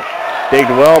 Oh, digged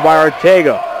well by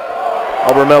Ortega.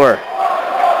 Obermiller.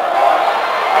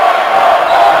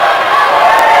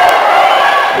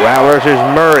 Rattlers is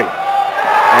Murray.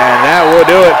 And that will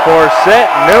do it for set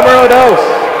numero dos.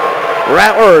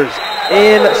 Rattlers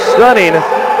in stunning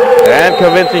and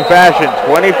convincing fashion.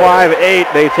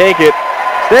 25-8, they take it.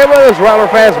 Stay with us, Rattler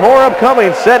fans. More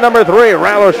upcoming. Set number 3.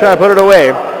 Rattlers trying to put it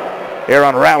away here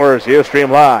on Rattlers Ustream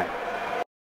Live.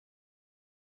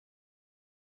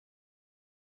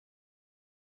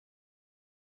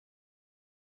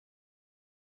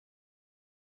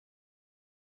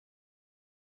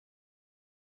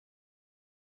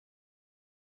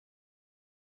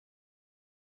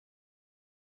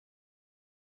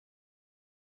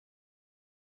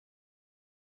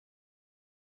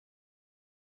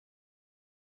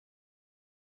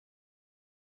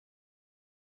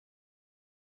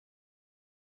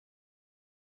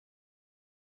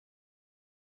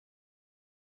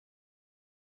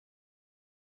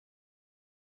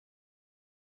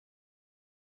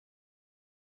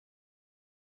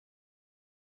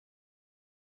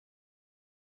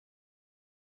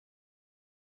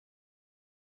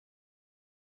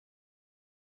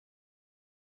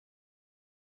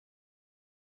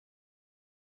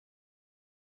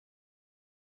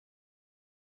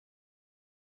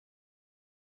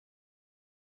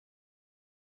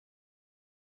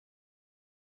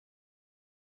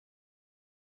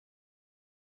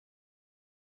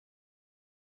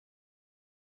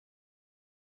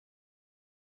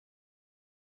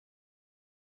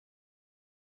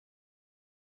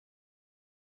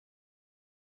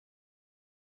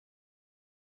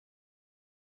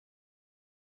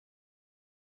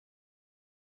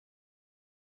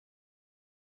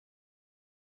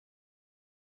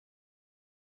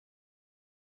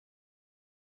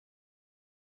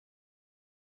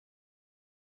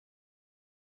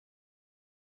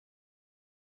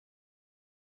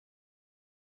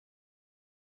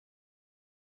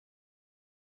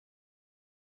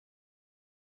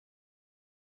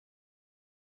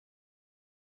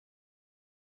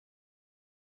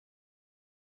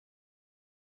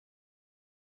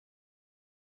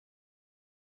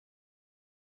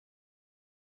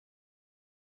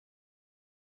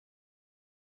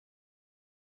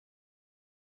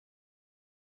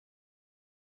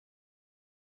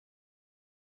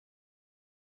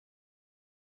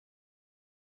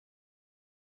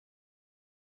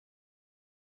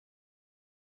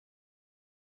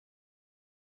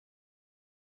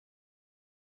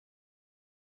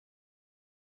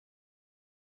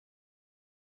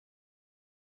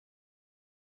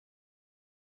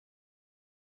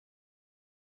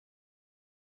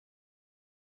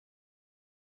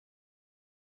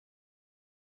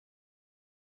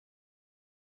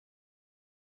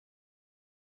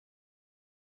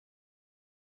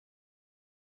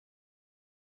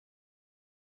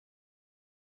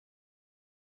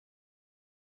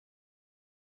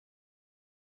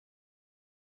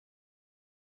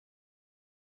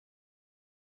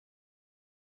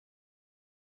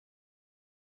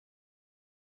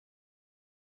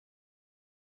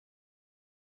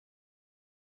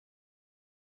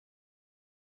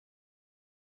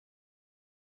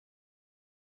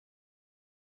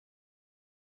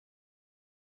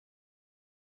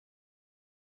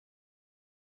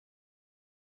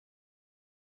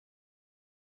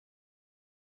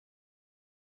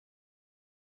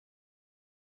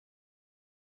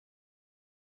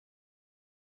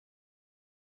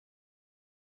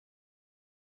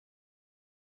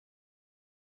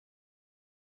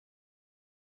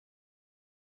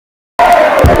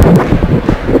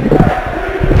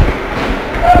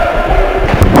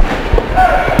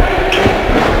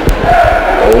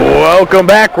 Welcome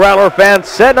back, Rattler fans.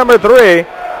 Set number 3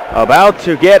 about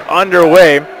to get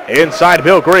underway inside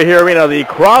Bill Grahey Arena. The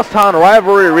crosstown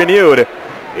rivalry renewed.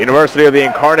 University of the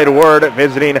Incarnate Word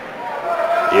visiting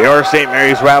your St.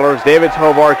 Mary's Rattlers. David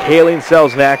Tovar, Kayleen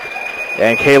Selznak.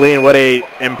 And Kayleen, what a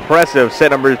impressive set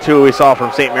number 2 we saw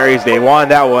from St. Mary's. They won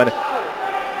that one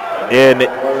in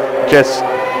just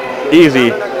easy,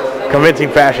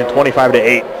 convincing fashion,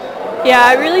 25-8. Yeah,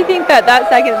 I really think that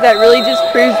second set really just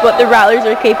proves what the Rattlers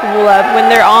are capable of.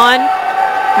 When they're on,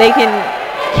 they can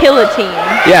kill a team.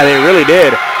 Yeah, they really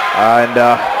did.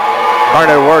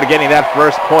 Incarnate Word getting that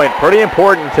first point. Pretty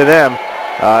important to them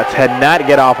to not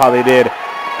get off how they did.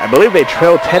 I believe they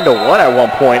trailed 10-1 at one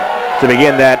point to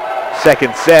begin that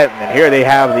second set. And here they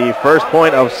have the first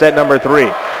point of set number 3.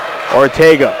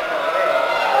 Ortega.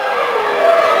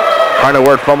 Incarnate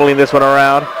Word fumbling this one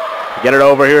around. Get it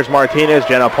over. Here's Martinez,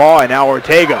 Jenna Paul, and now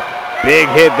Ortega. Big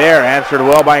hit there. Answered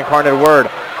well by Incarnate Word.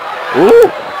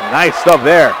 Ooh, nice stuff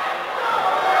there.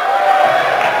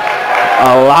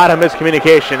 A lot of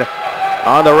miscommunication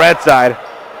on the red side.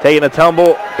 Taking a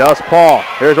tumble, does Paul.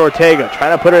 Here's Ortega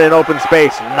trying to put it in open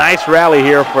space. Nice rally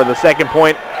here for the second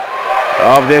point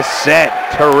of this set.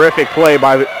 Terrific play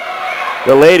by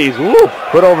the ladies. Woo,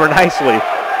 put over nicely.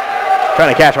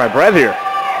 Trying to catch my breath here.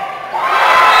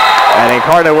 And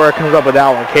Incarnate Word comes up with that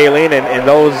one. Kayleen, and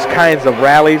those kinds of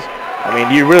rallies, I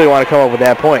mean, you really want to come up with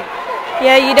that point.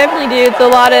 Yeah, you definitely do. It's a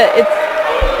lot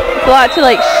to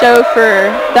like show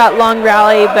for that long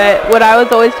rally, but what I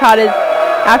was always taught is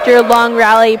after a long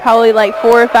rally, probably like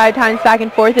 4 or 5 times back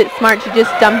and forth, it's smart to just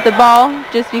dump the ball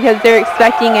just because they're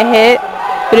expecting a hit.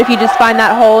 But if you just find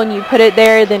that hole and you put it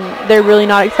there, then they're really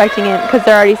not expecting it because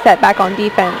they're already set back on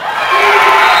defense.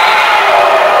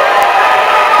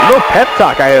 A little pep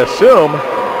talk, I assume,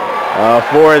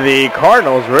 for the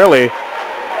Cardinals, really,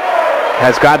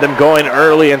 has got them going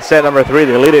early in set number 3.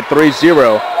 They lead it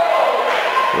 3-0.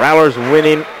 Rattlers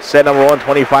winning set number 1,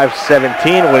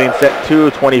 25-17, winning set 2,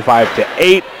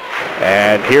 25-8.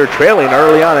 And here trailing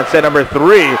early on in set number 3,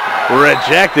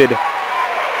 rejected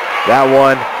that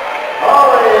one.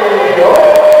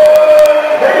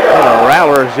 And the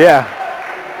Rattlers, yeah.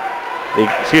 The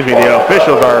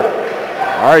officials are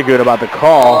arguing about the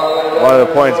call. One of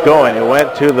the points going. It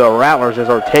went to the Rattlers as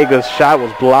Ortega's shot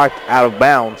was blocked out of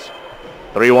bounds.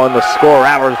 3-1 the score.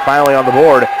 Rattlers finally on the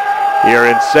board here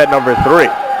in set number 3.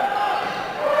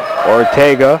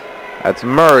 Ortega, that's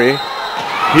Murray.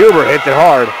 Huber hits it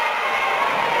hard.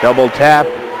 Double tap.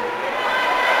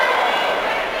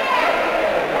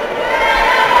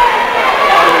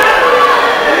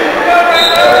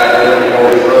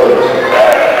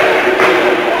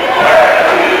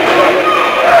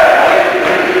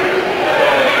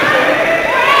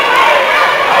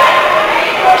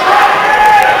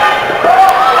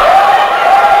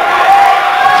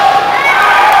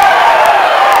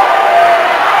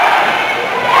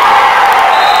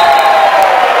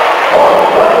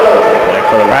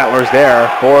 There,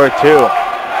 4-2.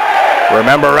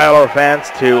 Remember, Rattler fans,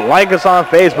 to like us on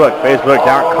Facebook,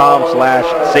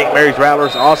 facebook.com/St. Mary's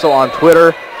Rattlers. Also on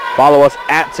Twitter, follow us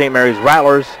at St. Mary's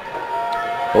Rattlers.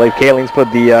 I believe Kayleen's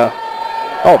put the,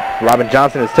 Robin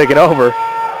Johnson is taking over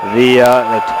the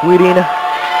tweeting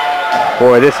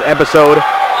for this episode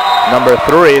number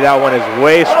 3. That one is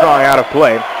way strong out of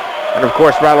play. And of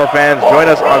course, Rattler fans, join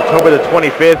us October the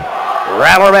 25th,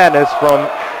 Rattler Madness from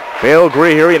Bill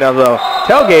Grahey Arena. The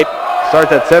tailgate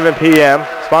starts at 7 p.m.,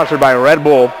 sponsored by Red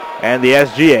Bull and the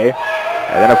SGA.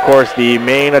 And then, of course, the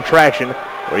main attraction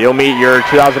where you'll meet your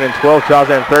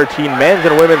 2012-2013 men's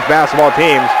and women's basketball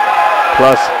teams,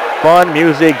 plus fun,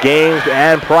 music, games,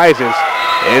 and prizes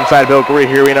inside Bill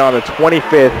Grahey Arena on the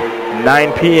 25th,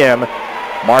 9 p.m.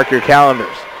 Mark your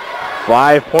calendars.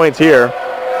 5 points here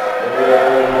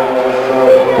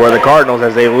for the Cardinals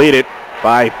as they lead it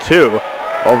by 2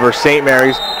 over St.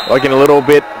 Mary's. Looking a little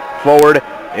bit forward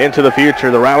into the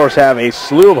future, the Rattlers have a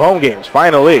slew of home games,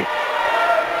 finally.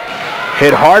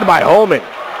 Hit hard by Holman.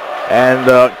 And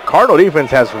the Cardinal defense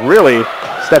has really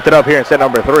stepped it up here in set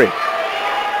number 3.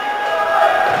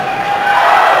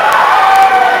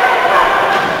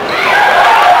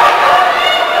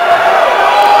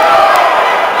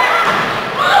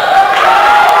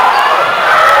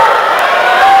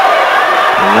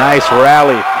 Nice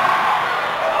rally.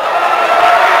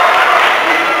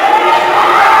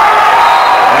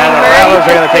 Are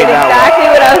going to take that exactly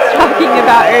what I was talking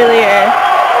about earlier.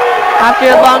 After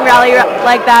a long rally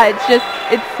like that,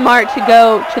 it's smart to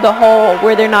go to the hole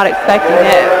where they're not expecting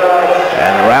it.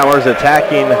 And the Rattlers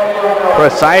attacking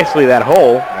precisely that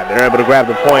hole, and they're able to grab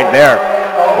the point there.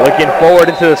 Looking forward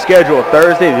into the schedule,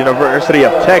 Thursday, the University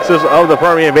of Texas of the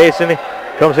Permian Basin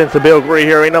comes into Bill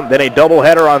Gree Arena. Then a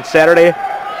doubleheader on Saturday.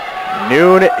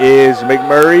 Noon is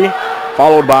McMurray,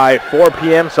 followed by 4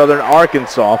 p.m. Southern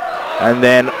Arkansas. And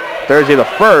then Thursday the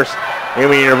 1st,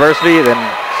 Newman University. Then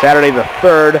Saturday the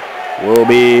 3rd will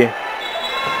be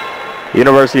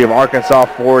University of Arkansas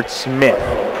Fort Smith.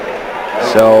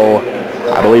 So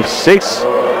I believe 6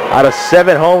 out of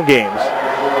 7 home games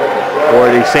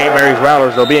for the St. Mary's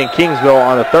Rattlers. They'll be in Kingsville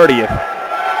on the 30th,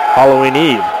 Halloween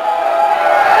Eve.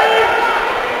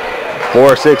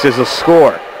 4-6 is the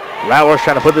score. Rattlers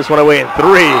trying to put this one away in 3.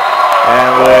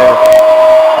 And with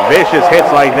vicious hits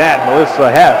like that,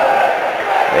 Melissa Heff,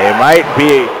 they might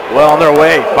be well on their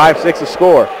way. 5-6 the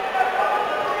score.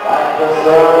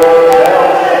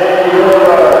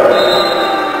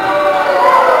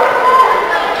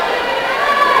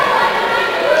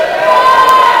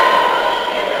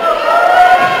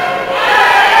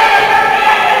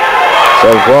 So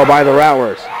well by the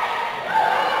Rattlers.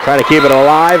 Trying to keep it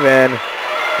alive, and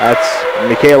that's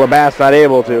Michaela Bass not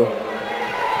able to.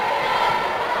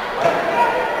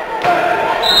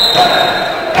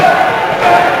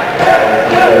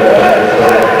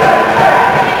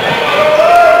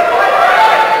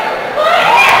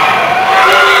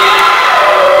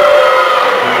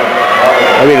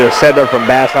 Maybe the setup from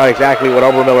Bass not exactly what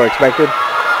Obermiller expected.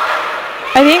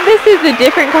 I think this is a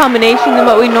different combination than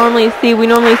what we normally see. We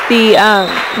normally see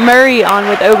Murray on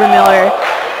with Obermiller,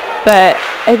 but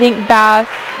I think Bass,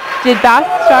 did Bass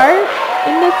start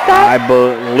in this set? I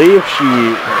believe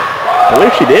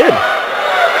she did.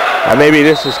 Maybe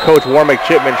this is Coach Warmick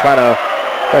Chipman trying to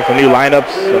have some new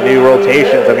lineups, some new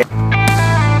rotations. I mean,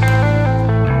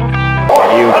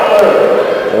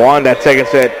 you won that second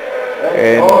set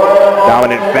in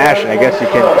dominant fashion. I guess you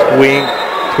can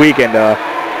tweak and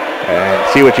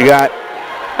see what you got.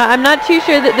 I'm not too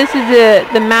sure that this is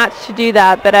the match to do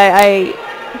that, but I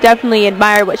definitely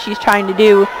admire what she's trying to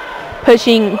do,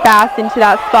 pushing Bass into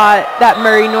that spot that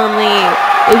Murray normally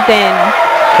is in.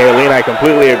 Kayleen, I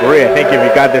completely agree. I think if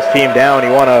you got this team down, you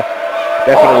want to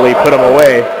definitely put them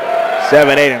away.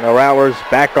 7-8, and the Rattlers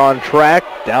back on track,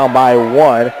 down by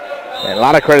 1. And a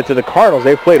lot of credit to the Cardinals.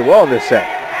 They've played well in this set.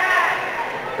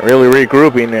 Really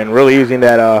regrouping and really using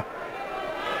that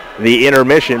the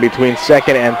intermission between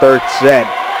second and third set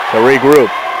to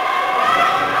regroup.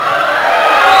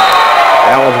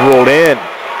 That one's rolled in.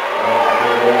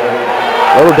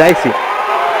 A little dicey.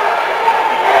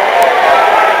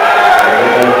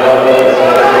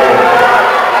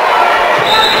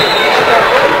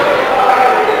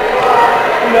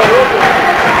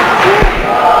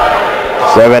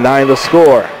 $7-9 the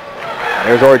score.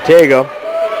 There's Ortega.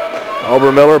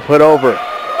 Obermiller put over.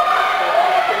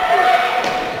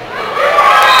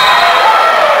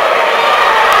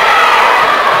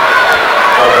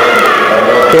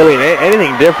 Kayleen,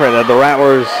 anything different that the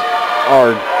Rattlers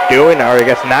are doing, or I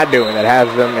guess not doing, that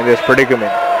has them in this predicament?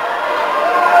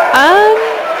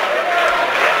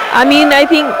 I mean, I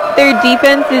think their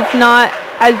defense is not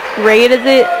as great as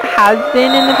it has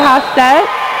been in the past set,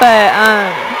 but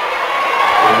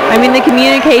I mean, the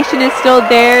communication is still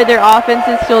there. Their offense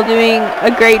is still doing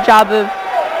a great job of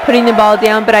putting the ball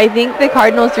down, but I think the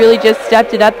Cardinals really just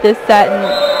stepped it up this set, and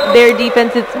their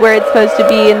defense is where it's supposed to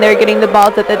be, and they're getting the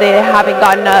balls that they haven't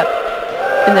gotten up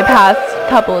in the past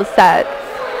couple of sets.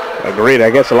 Agreed. I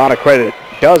guess a lot of credit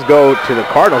does go to the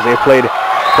Cardinals. They played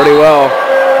pretty well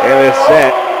in this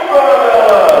set.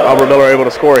 Obermiller able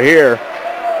to score here.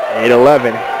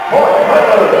 8-11.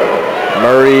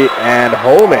 Murray and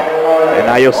Holman. And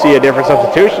now you'll see a different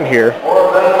substitution here.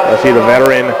 You'll see the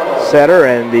veteran setter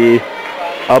and the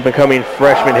up-and-coming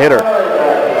freshman hitter.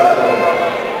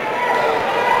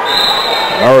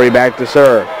 Murray back to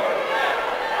serve.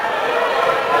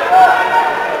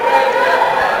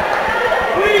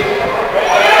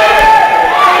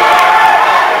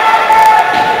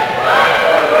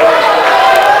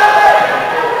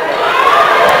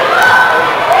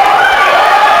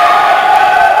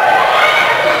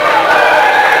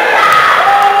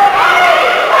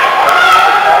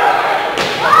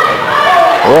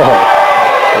 Whoa,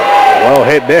 well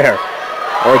hit there.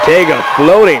 Ortega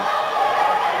floating.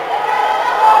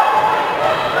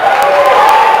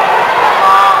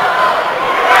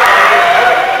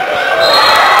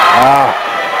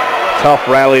 Tough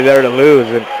rally there to lose,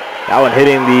 and that one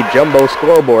hitting the jumbo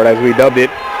scoreboard as we dubbed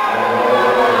it.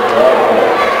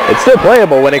 It's still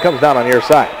playable when it comes down on your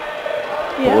side.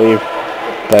 Yeah. I believe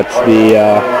that's the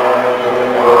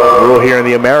rule here in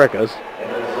the Americas.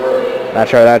 Not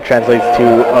sure how that translates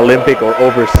to Olympic or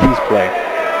overseas play.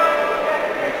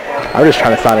 I'm just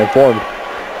trying to sound informed.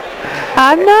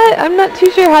 I'm not too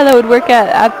sure how that would work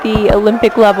at the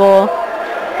Olympic level.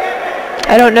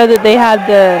 I don't know that they had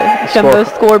the jumbo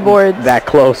scoreboards that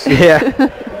close. Yeah,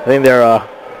 I think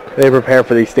they prepare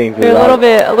for these things. They're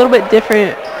a little bit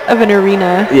different of an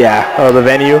arena. Yeah. Oh, the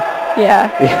venue. Yeah.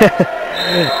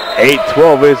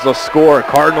 8-12 is the score.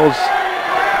 Cardinals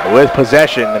with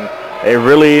possession, and they've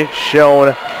really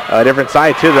shown a different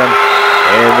side to them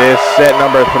in this set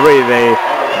number 3. They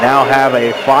now have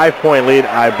a 5-point lead.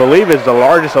 I believe is the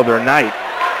largest of their night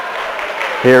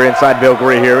here inside Bill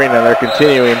Grahey Arena. They're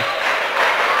continuing.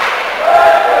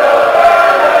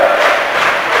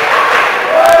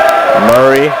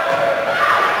 Murray.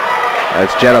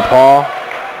 That's Jenna Paul.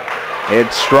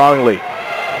 Hits strongly.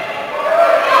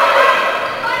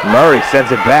 Murray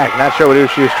sends it back. Not sure what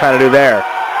she was trying to do there.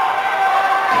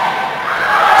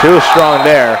 Too strong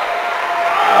there.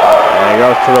 And it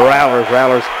goes to the Rattlers.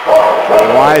 Rattlers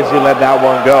wisely let that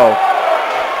one go.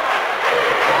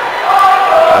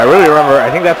 I really remember, I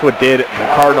think that's what did the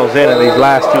Cardinals in these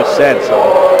last 2 sets.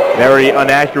 Very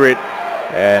inaccurate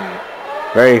and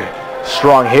very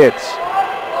strong hits.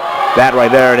 That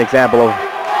right there, an example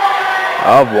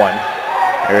of one.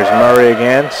 Here's Murray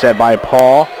again, set by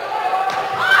Paul.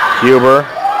 Huber.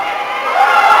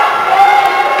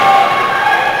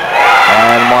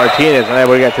 And Martinez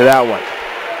unable to get to that one.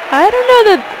 I don't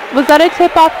know was that a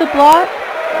tip off the block?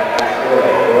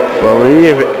 I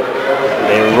believe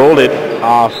they rolled it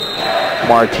off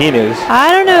Martinez.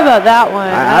 I don't know about that one.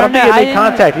 I don't think it made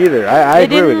contact either. I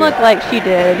agree with you. It didn't look like she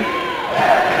did.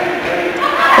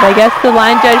 But I guess the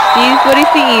line judge sees what he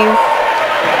sees.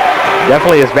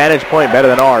 Definitely his vantage point better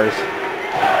than ours.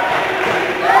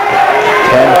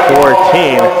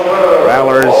 10-14.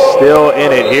 Rattlers still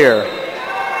in it here.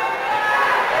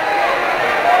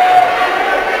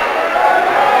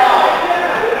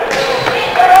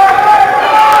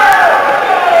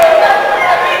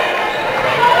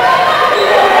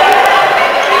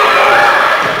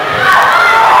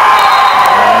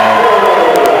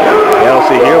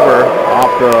 Huber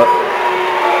off the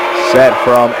set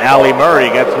from Allie Murray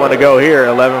gets one to go here,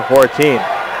 11-14.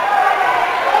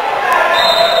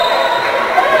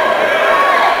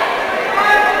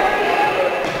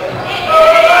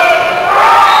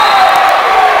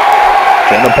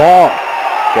 Jenna Paul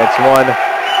gets one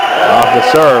off the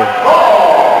serve.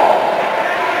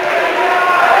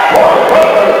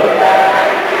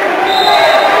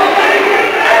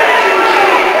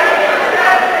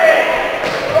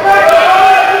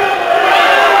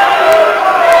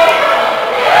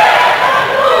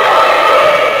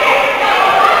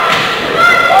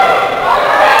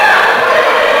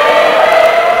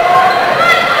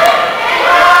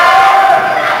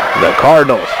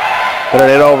 Cardinals putting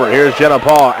it over. Here's Jenna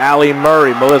Paul, Allie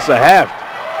Murray, Melissa Heft.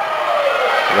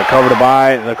 Recovered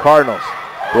by the Cardinals.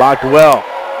 Blocked well.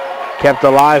 Kept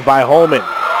alive by Holman.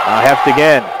 Heft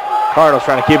again. Cardinals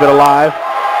trying to keep it alive.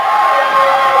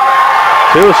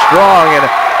 Too strong and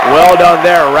well done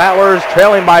there. Rattlers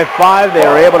trailing by 5. They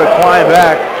are able to climb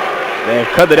back. They've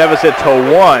cut the deficit to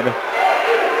 1.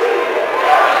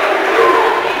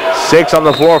 6 on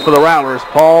the floor for the Rattlers.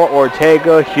 Paul,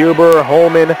 Ortega, Huber,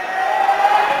 Holman,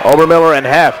 Obermiller, and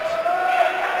Heft.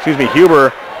 Excuse me,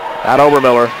 Huber, not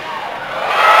Obermiller.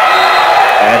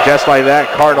 And just like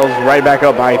that, Cardinals right back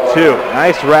up by 2.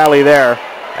 Nice rally there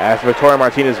as Victoria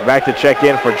Martinez back to check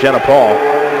in for Jenna Paul.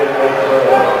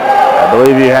 I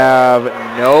believe you have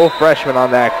no freshmen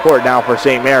on that court now for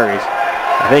St. Mary's.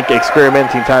 I think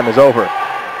experimenting time is over.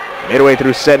 Midway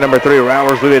through set number 3,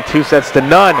 Rattlers lead it 2-0.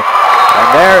 And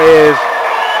there is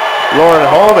Lauren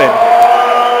Holman.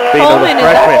 Holman is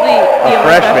actually the only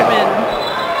freshman.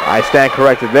 I stand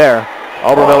corrected there.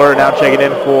 Obermiller now checking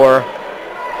in for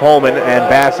Holman and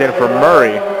Bass in for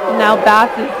Murray. Now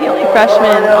Bass is the only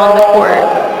freshman on the court.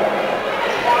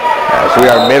 As we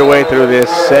are midway through this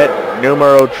set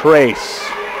numero tres.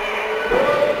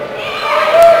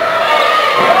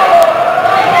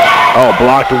 Oh,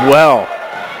 blocked well.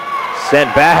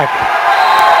 Sent back.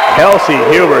 Kelsey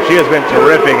Huber, she has been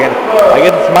terrific, and I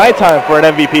guess it's my time for an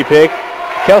MVP pick.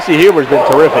 Kelsey Huber's been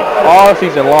terrific all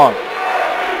season long.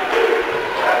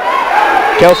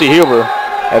 Kelsey Huber,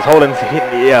 as Holden's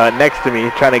next to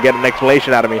me, trying to get an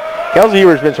explanation out of me. Kelsey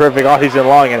Huber's been terrific all season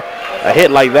long, and a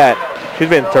hit like that, she's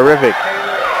been terrific.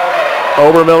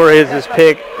 Obermiller is his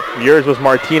pick. Yours was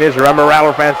Martinez. Remember,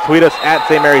 Rattler fans, tweet us at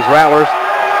St. Mary's Rattlers.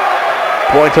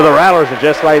 Point to the Rattlers, and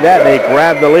just like that, they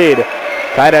grab the lead.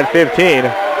 Tied at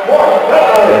 15.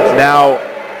 It's now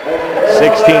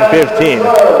 16-15.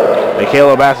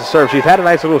 Michaela Bass's serve. She's had a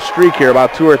nice little streak here,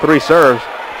 about 2 or 3 serves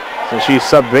since she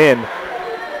subbed in.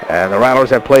 And the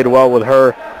Rattlers have played well with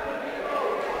her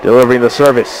delivering the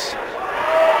service.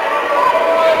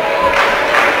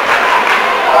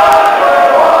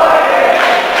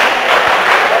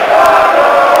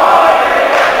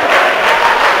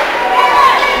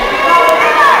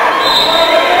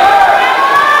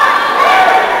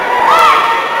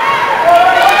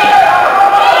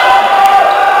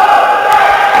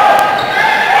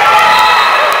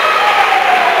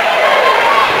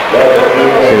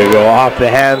 go off the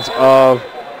hands of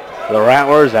the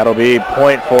Rattlers. That'll be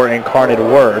point for Incarnate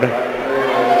Word.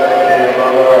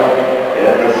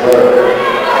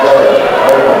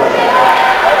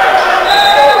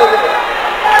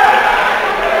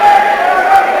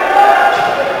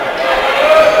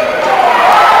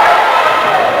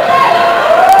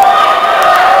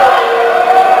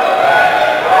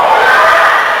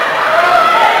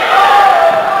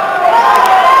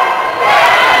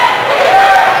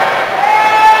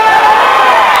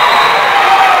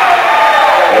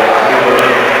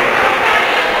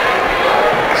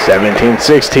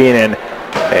 (17-16), and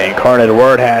Incarnate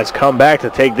Word has come back to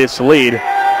take this lead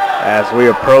as we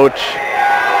approach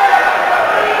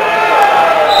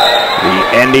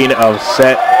the ending of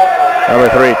set number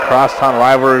 3. Crosstown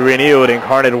rivalry renewed.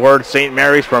 Incarnate Word St.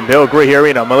 Mary's from Bill Gree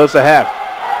Arena. Melissa Heft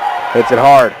hits it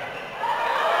hard.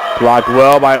 Blocked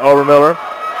well by Obermiller.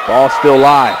 Ball still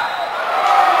live.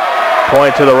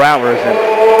 Point to the Rattlers, and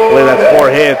I believe that's 4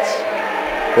 hits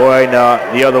going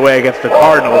the other way against the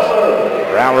Cardinals.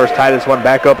 Rattlers tie this one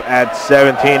back up at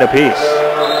 17 apiece.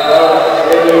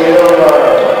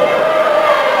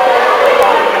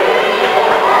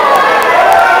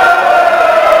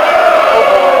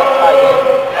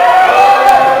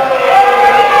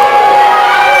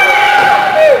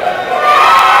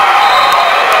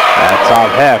 That's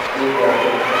off Heft.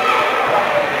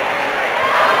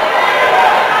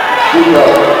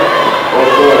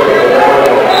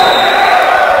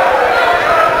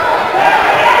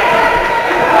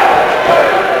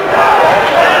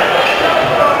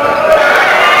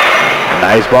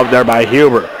 Nice bump there by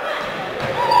Huber.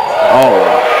 Oh,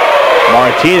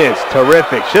 Martinez,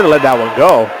 terrific. Should have let that one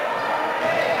go.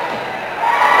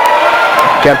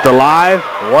 Kept alive.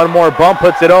 One more bump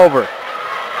puts it over.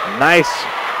 Nice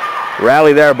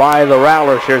rally there by the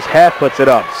Rattlers. Here's Heft, puts it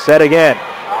up. Set again.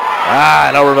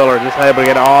 And Obermiller just not able to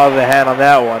get all of the hand on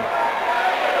that one.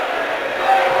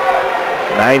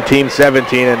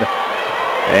 19-17, and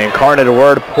Incarnate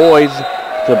Word poised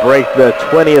to break the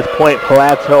 20th point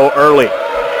plateau early.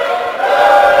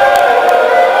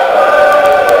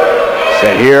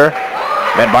 Set here,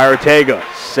 met by Ortega,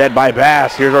 set by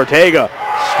Bass. Here's Ortega,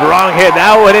 strong hit,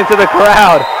 that one into the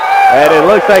crowd. And it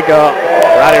looks like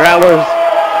Rodney Rattlers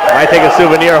might take a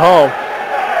souvenir home.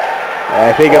 I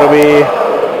think it'll be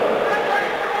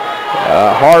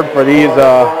hard for these,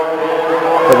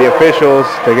 for the officials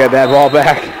to get that ball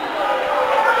back.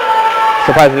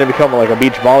 Surprised it didn't become like a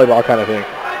beach volleyball kind of thing.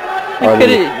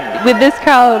 With this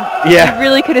crowd, yeah, you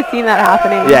really could have seen that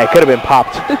happening. Yeah, it could have been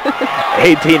popped.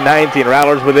 18-19,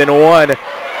 Rattlers within 1,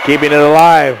 keeping it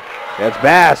alive. That's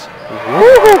Bass.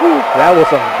 Woo-hoo-hoo. That was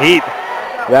some heat.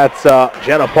 That's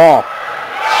Jenna Paul.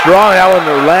 Strong, that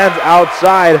one lands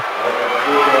outside.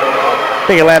 I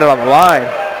think it landed on the line.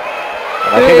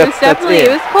 I think that's definitely, it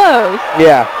was close.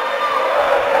 Yeah.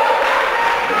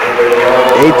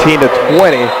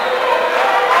 18-20.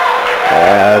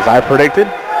 As I predicted,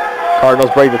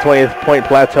 Cardinals break the 20th point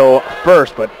plateau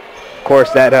first, but of course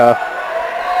that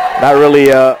not really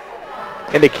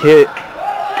indicate,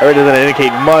 or it doesn't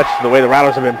indicate much the way the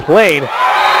Rattlers have been playing.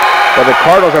 But the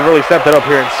Cardinals have really stepped it up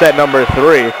here in set number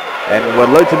 3, and what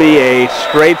looked to be a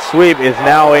straight sweep is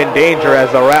now in danger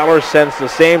as the Rattlers sense the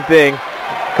same thing.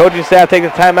 Coaching staff takes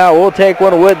a timeout. We'll take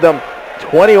one with them.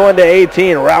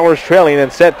 21-18, Rattlers trailing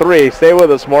in set 3. Stay with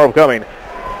us, more upcoming.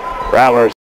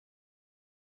 Rattlers.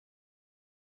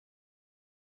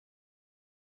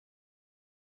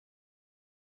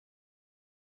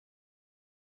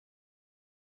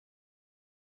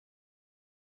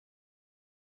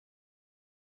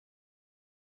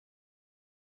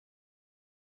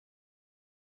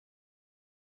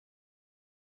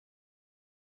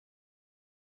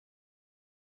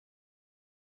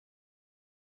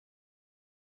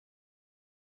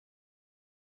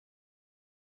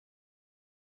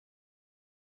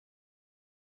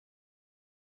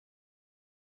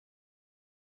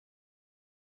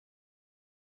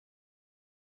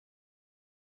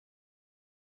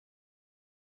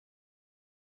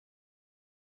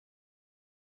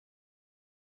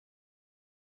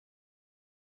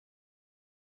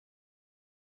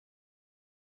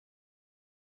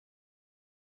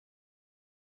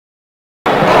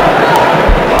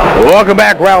 Welcome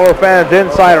back, Rattler fans,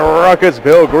 inside Ruckus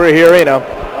Bill Gree Arena.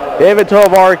 David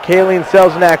Tovar, Kayleen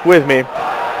Selznak with me.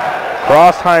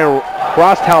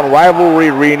 Crosstown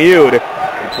rivalry renewed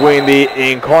between the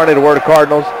Incarnate Word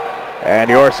Cardinals and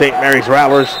your St. Mary's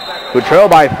Rattlers, who trail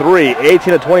by 3,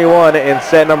 18-21 in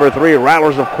set number 3.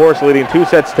 Rattlers, of course, leading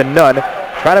 2-0,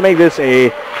 trying to make this a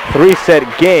 3-set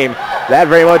game. That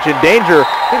very much in danger.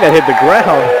 I think that hit the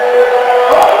ground.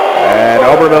 And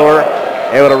Obermiller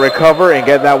able to recover and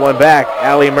get that one back.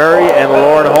 Allie Murray and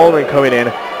Lauren Holman coming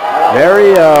in.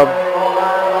 Very,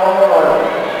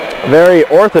 very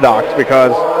orthodox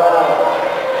because,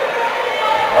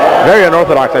 very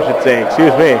unorthodox I should say,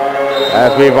 excuse me.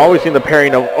 As we've always seen the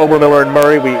pairing of Obermiller and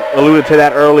Murray. We alluded to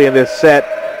that early in this set.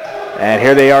 And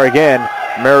here they are again,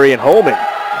 Murray and Holman.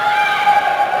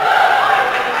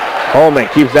 Holman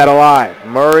keeps that alive.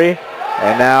 Murray,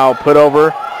 and now put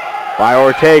over by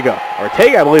Ortega.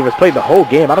 Ortega, I believe, has played the whole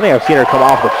game. I don't think I've seen her come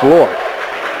off the floor.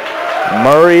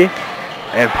 Murray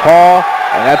and Paul,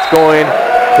 and that's going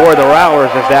for the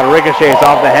Rattlers as that ricochets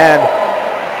off the hand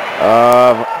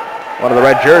of one of the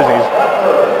red jerseys.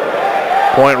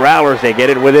 Point Rattlers, they get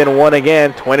it within one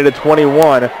again,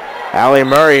 20-21. Allie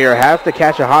Murray here has to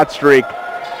catch a hot streak.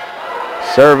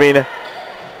 Serving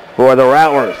for the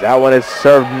Rattlers. That one is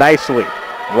served nicely.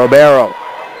 Ribeiro.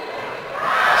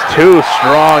 It's too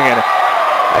strong, and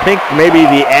I think maybe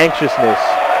the anxiousness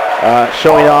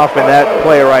showing off in that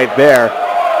play right there.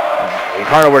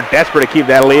 Incarnate were desperate to keep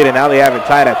that lead, and now they have it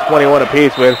tied at 21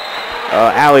 apiece with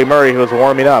Allie Murray, who was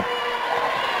warming up.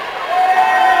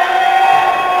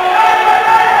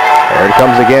 There it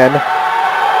comes again.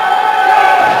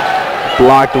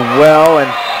 Blocked well, and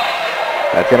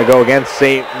that's going to go against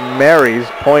St. Mary's.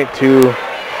 Point to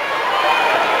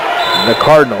the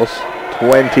Cardinals,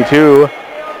 22-21.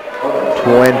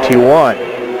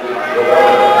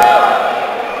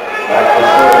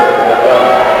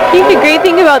 I think the great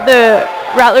thing about the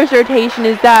Rattlers rotation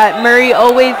is that Murray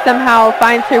always somehow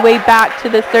finds her way back to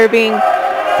the serving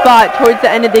spot towards the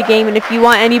end of the game, and if you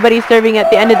want anybody serving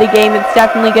at the end of the game, it's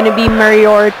definitely going to be Murray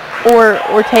or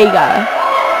Ortega.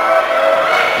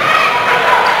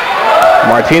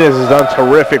 Martinez has done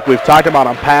terrific. We've talked about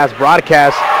on past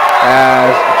broadcasts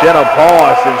as Jenna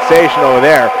Paul is sensational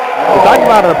there. We talked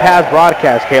about in the past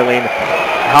broadcast, Kayleen,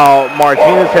 how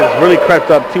Martinez has really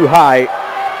crept up too high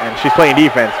and she's playing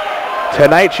defense.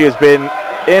 Tonight she has been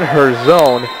in her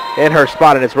zone, in her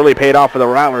spot, and it's really paid off for the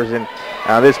Rattlers, and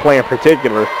this play in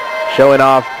particular showing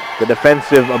off the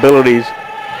defensive abilities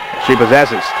she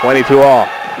possesses. 22 all.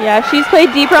 Yeah, she's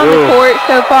played deeper on the court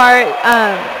so far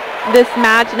this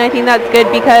match, and I think that's good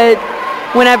because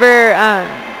whenever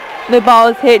the ball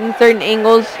is hit in certain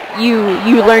angles, you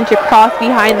learn to cross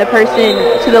behind the person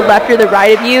to the left or the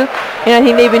right of you, and I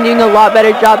think they've been doing a lot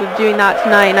better job of doing that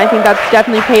tonight, and I think that's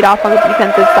definitely paid off on the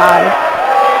defensive side.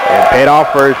 It paid off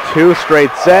for 2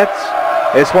 straight sets.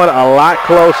 This one a lot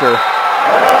closer.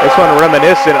 This one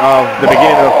reminiscent of the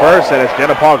beginning of the first set as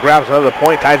Jenna Paul grabs another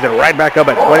point, ties it right back up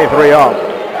at 23 all.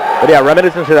 But yeah,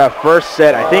 reminiscent to that first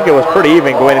set, I think it was pretty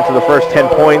even going into the first 10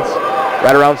 points.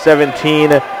 Right around 17,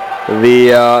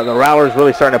 the Rattlers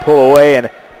really starting to pull away, and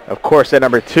of course set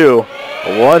number 2,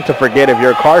 one to forget if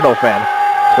you're a Cardinal fan.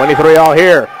 23 all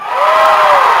here.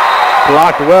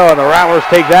 Blocked well, and the Rattlers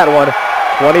take that one.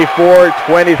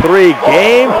 24-23,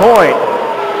 game point.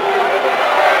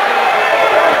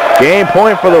 Game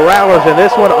point for the Rattlers, and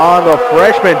this one on the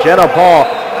freshman, Jenna Paul.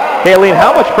 Kayleen,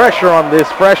 how much pressure on this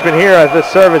freshman here as this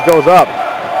service goes up?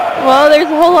 Well, there's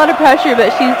a whole lot of pressure,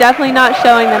 but she's definitely not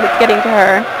showing that it's getting to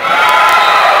her.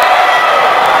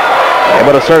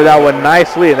 Able to serve that one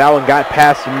nicely, and that one got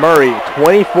past Murray.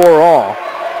 24 all,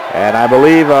 and I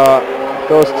believe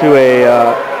goes to a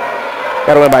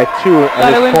got to win by 2 at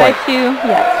this point. Got to win by 2,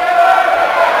 yes.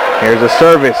 Here's a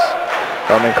service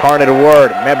from Incarnate Word,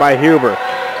 met by Huber.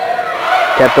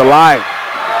 Kept alive.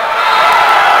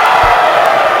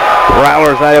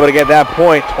 Rattlers not able to get that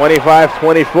point.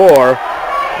 25-24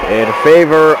 in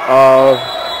favor of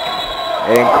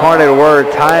Incarnate Word.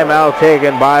 Timeout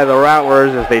taken by the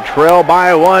Rattlers as they trail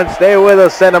by 1. Stay with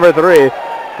us, set number 3.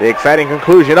 The exciting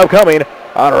conclusion upcoming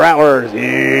on Rattlers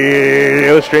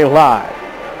Stream Live.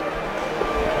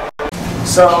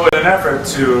 So in an effort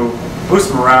to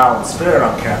boost morale and spirit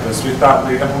on campus, we thought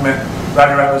we'd implement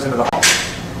riding Rattlers into the hall.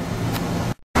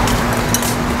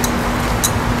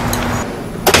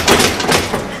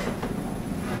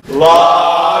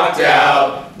 Locked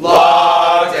out,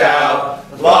 locked out,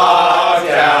 locked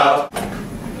out.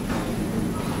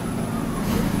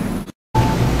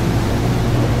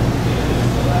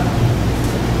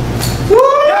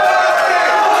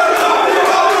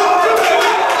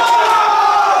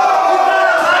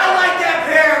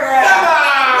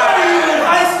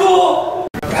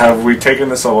 Have we taken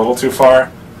this a little too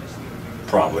far?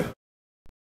 Probably.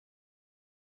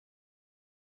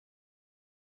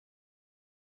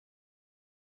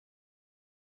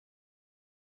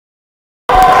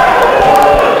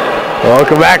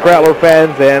 Welcome back, Rattler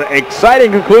fans, and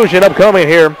exciting conclusion upcoming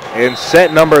here in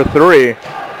set number 3.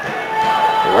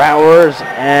 Rattlers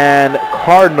and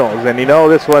Cardinals, and you know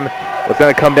this one It's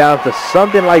going to come down to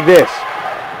something like this.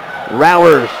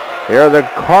 Rattlers, here are the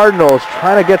Cardinals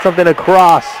trying to get something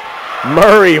across.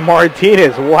 Murray,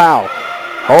 Martinez, wow.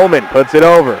 Holman puts it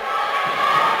over.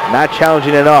 Not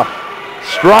challenging enough.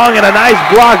 Strong and a nice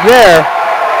block there.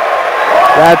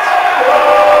 That's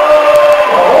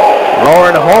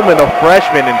Lauren Holman, a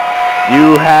freshman, and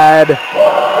you had,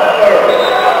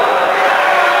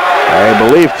 I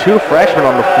believe, 2 freshmen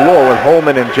on the floor with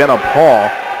Holman and Jenna Paul.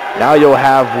 Now you'll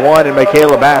have one and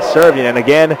Michaela Bass serving, and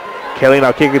again, Kelly,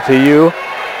 I'll kick it to you.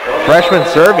 Freshman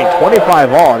serving,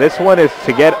 25 all. This one is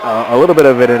to get a little bit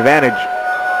of an advantage.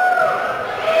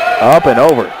 Up and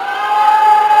over.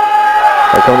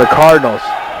 Here come the Cardinals.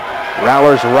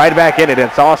 Rattlers right back in it.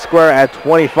 It's all square at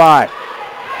 25.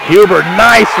 Huber,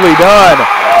 nicely done.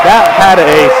 That had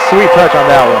a sweet touch on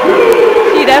that one.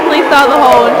 She definitely saw the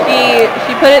hole, and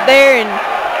she put it there, and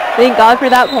thank God for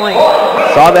that point.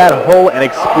 Saw that hole and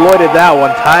exploited that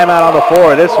one. Timeout on the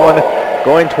floor. This one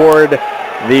going toward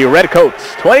the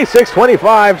Redcoats.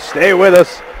 26-25. Stay with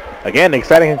us. Again,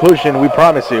 exciting conclusion, we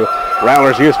promise you.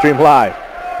 Rattlers Ustream Live.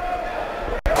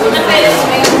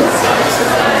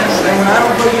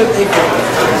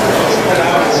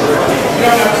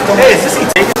 Hey, is this he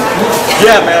taking?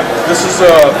 Yeah, man. This is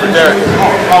for Derek.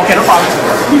 Oh, okay, no problem.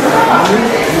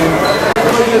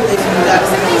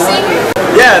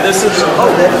 Yeah, this is.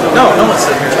 No, no one's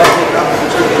sitting here.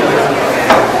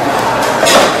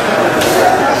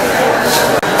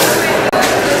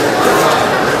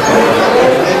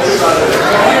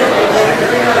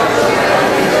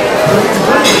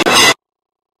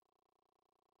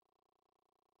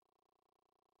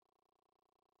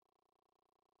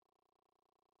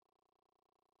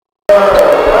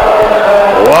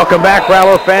 Welcome back,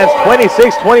 Rattler fans.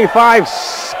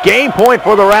 26-25, game point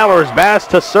for the Rattlers. Bass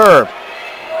to serve.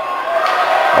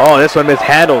 Oh, this one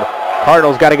mishandled.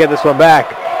 Cardinals got to get this one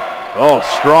back. Oh,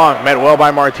 strong. Met well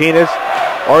by Martinez.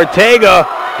 Ortega,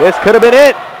 this could have been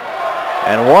it.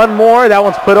 And one more, that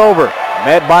one's put over.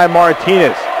 Met by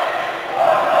Martinez.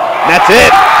 That's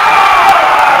it.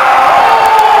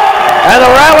 And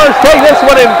the Rattlers take this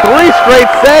one in 3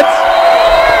 straight sets.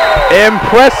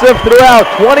 Impressive throughout,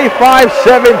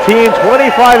 25-17,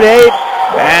 25-8,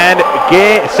 and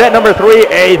set number 3,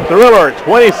 a thriller,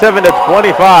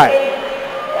 27-25.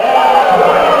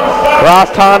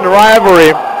 Crosstown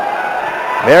rivalry,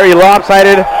 very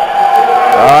lopsided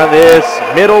on this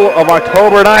middle of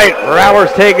October night.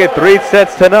 Rattlers take it 3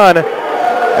 sets to none,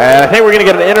 and I think we're going to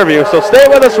get an interview, so stay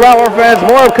with us, Rattler fans.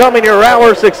 More upcoming. Your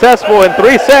Rattlers successful in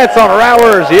 3 sets on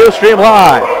Rattlers Ustream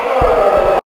Live.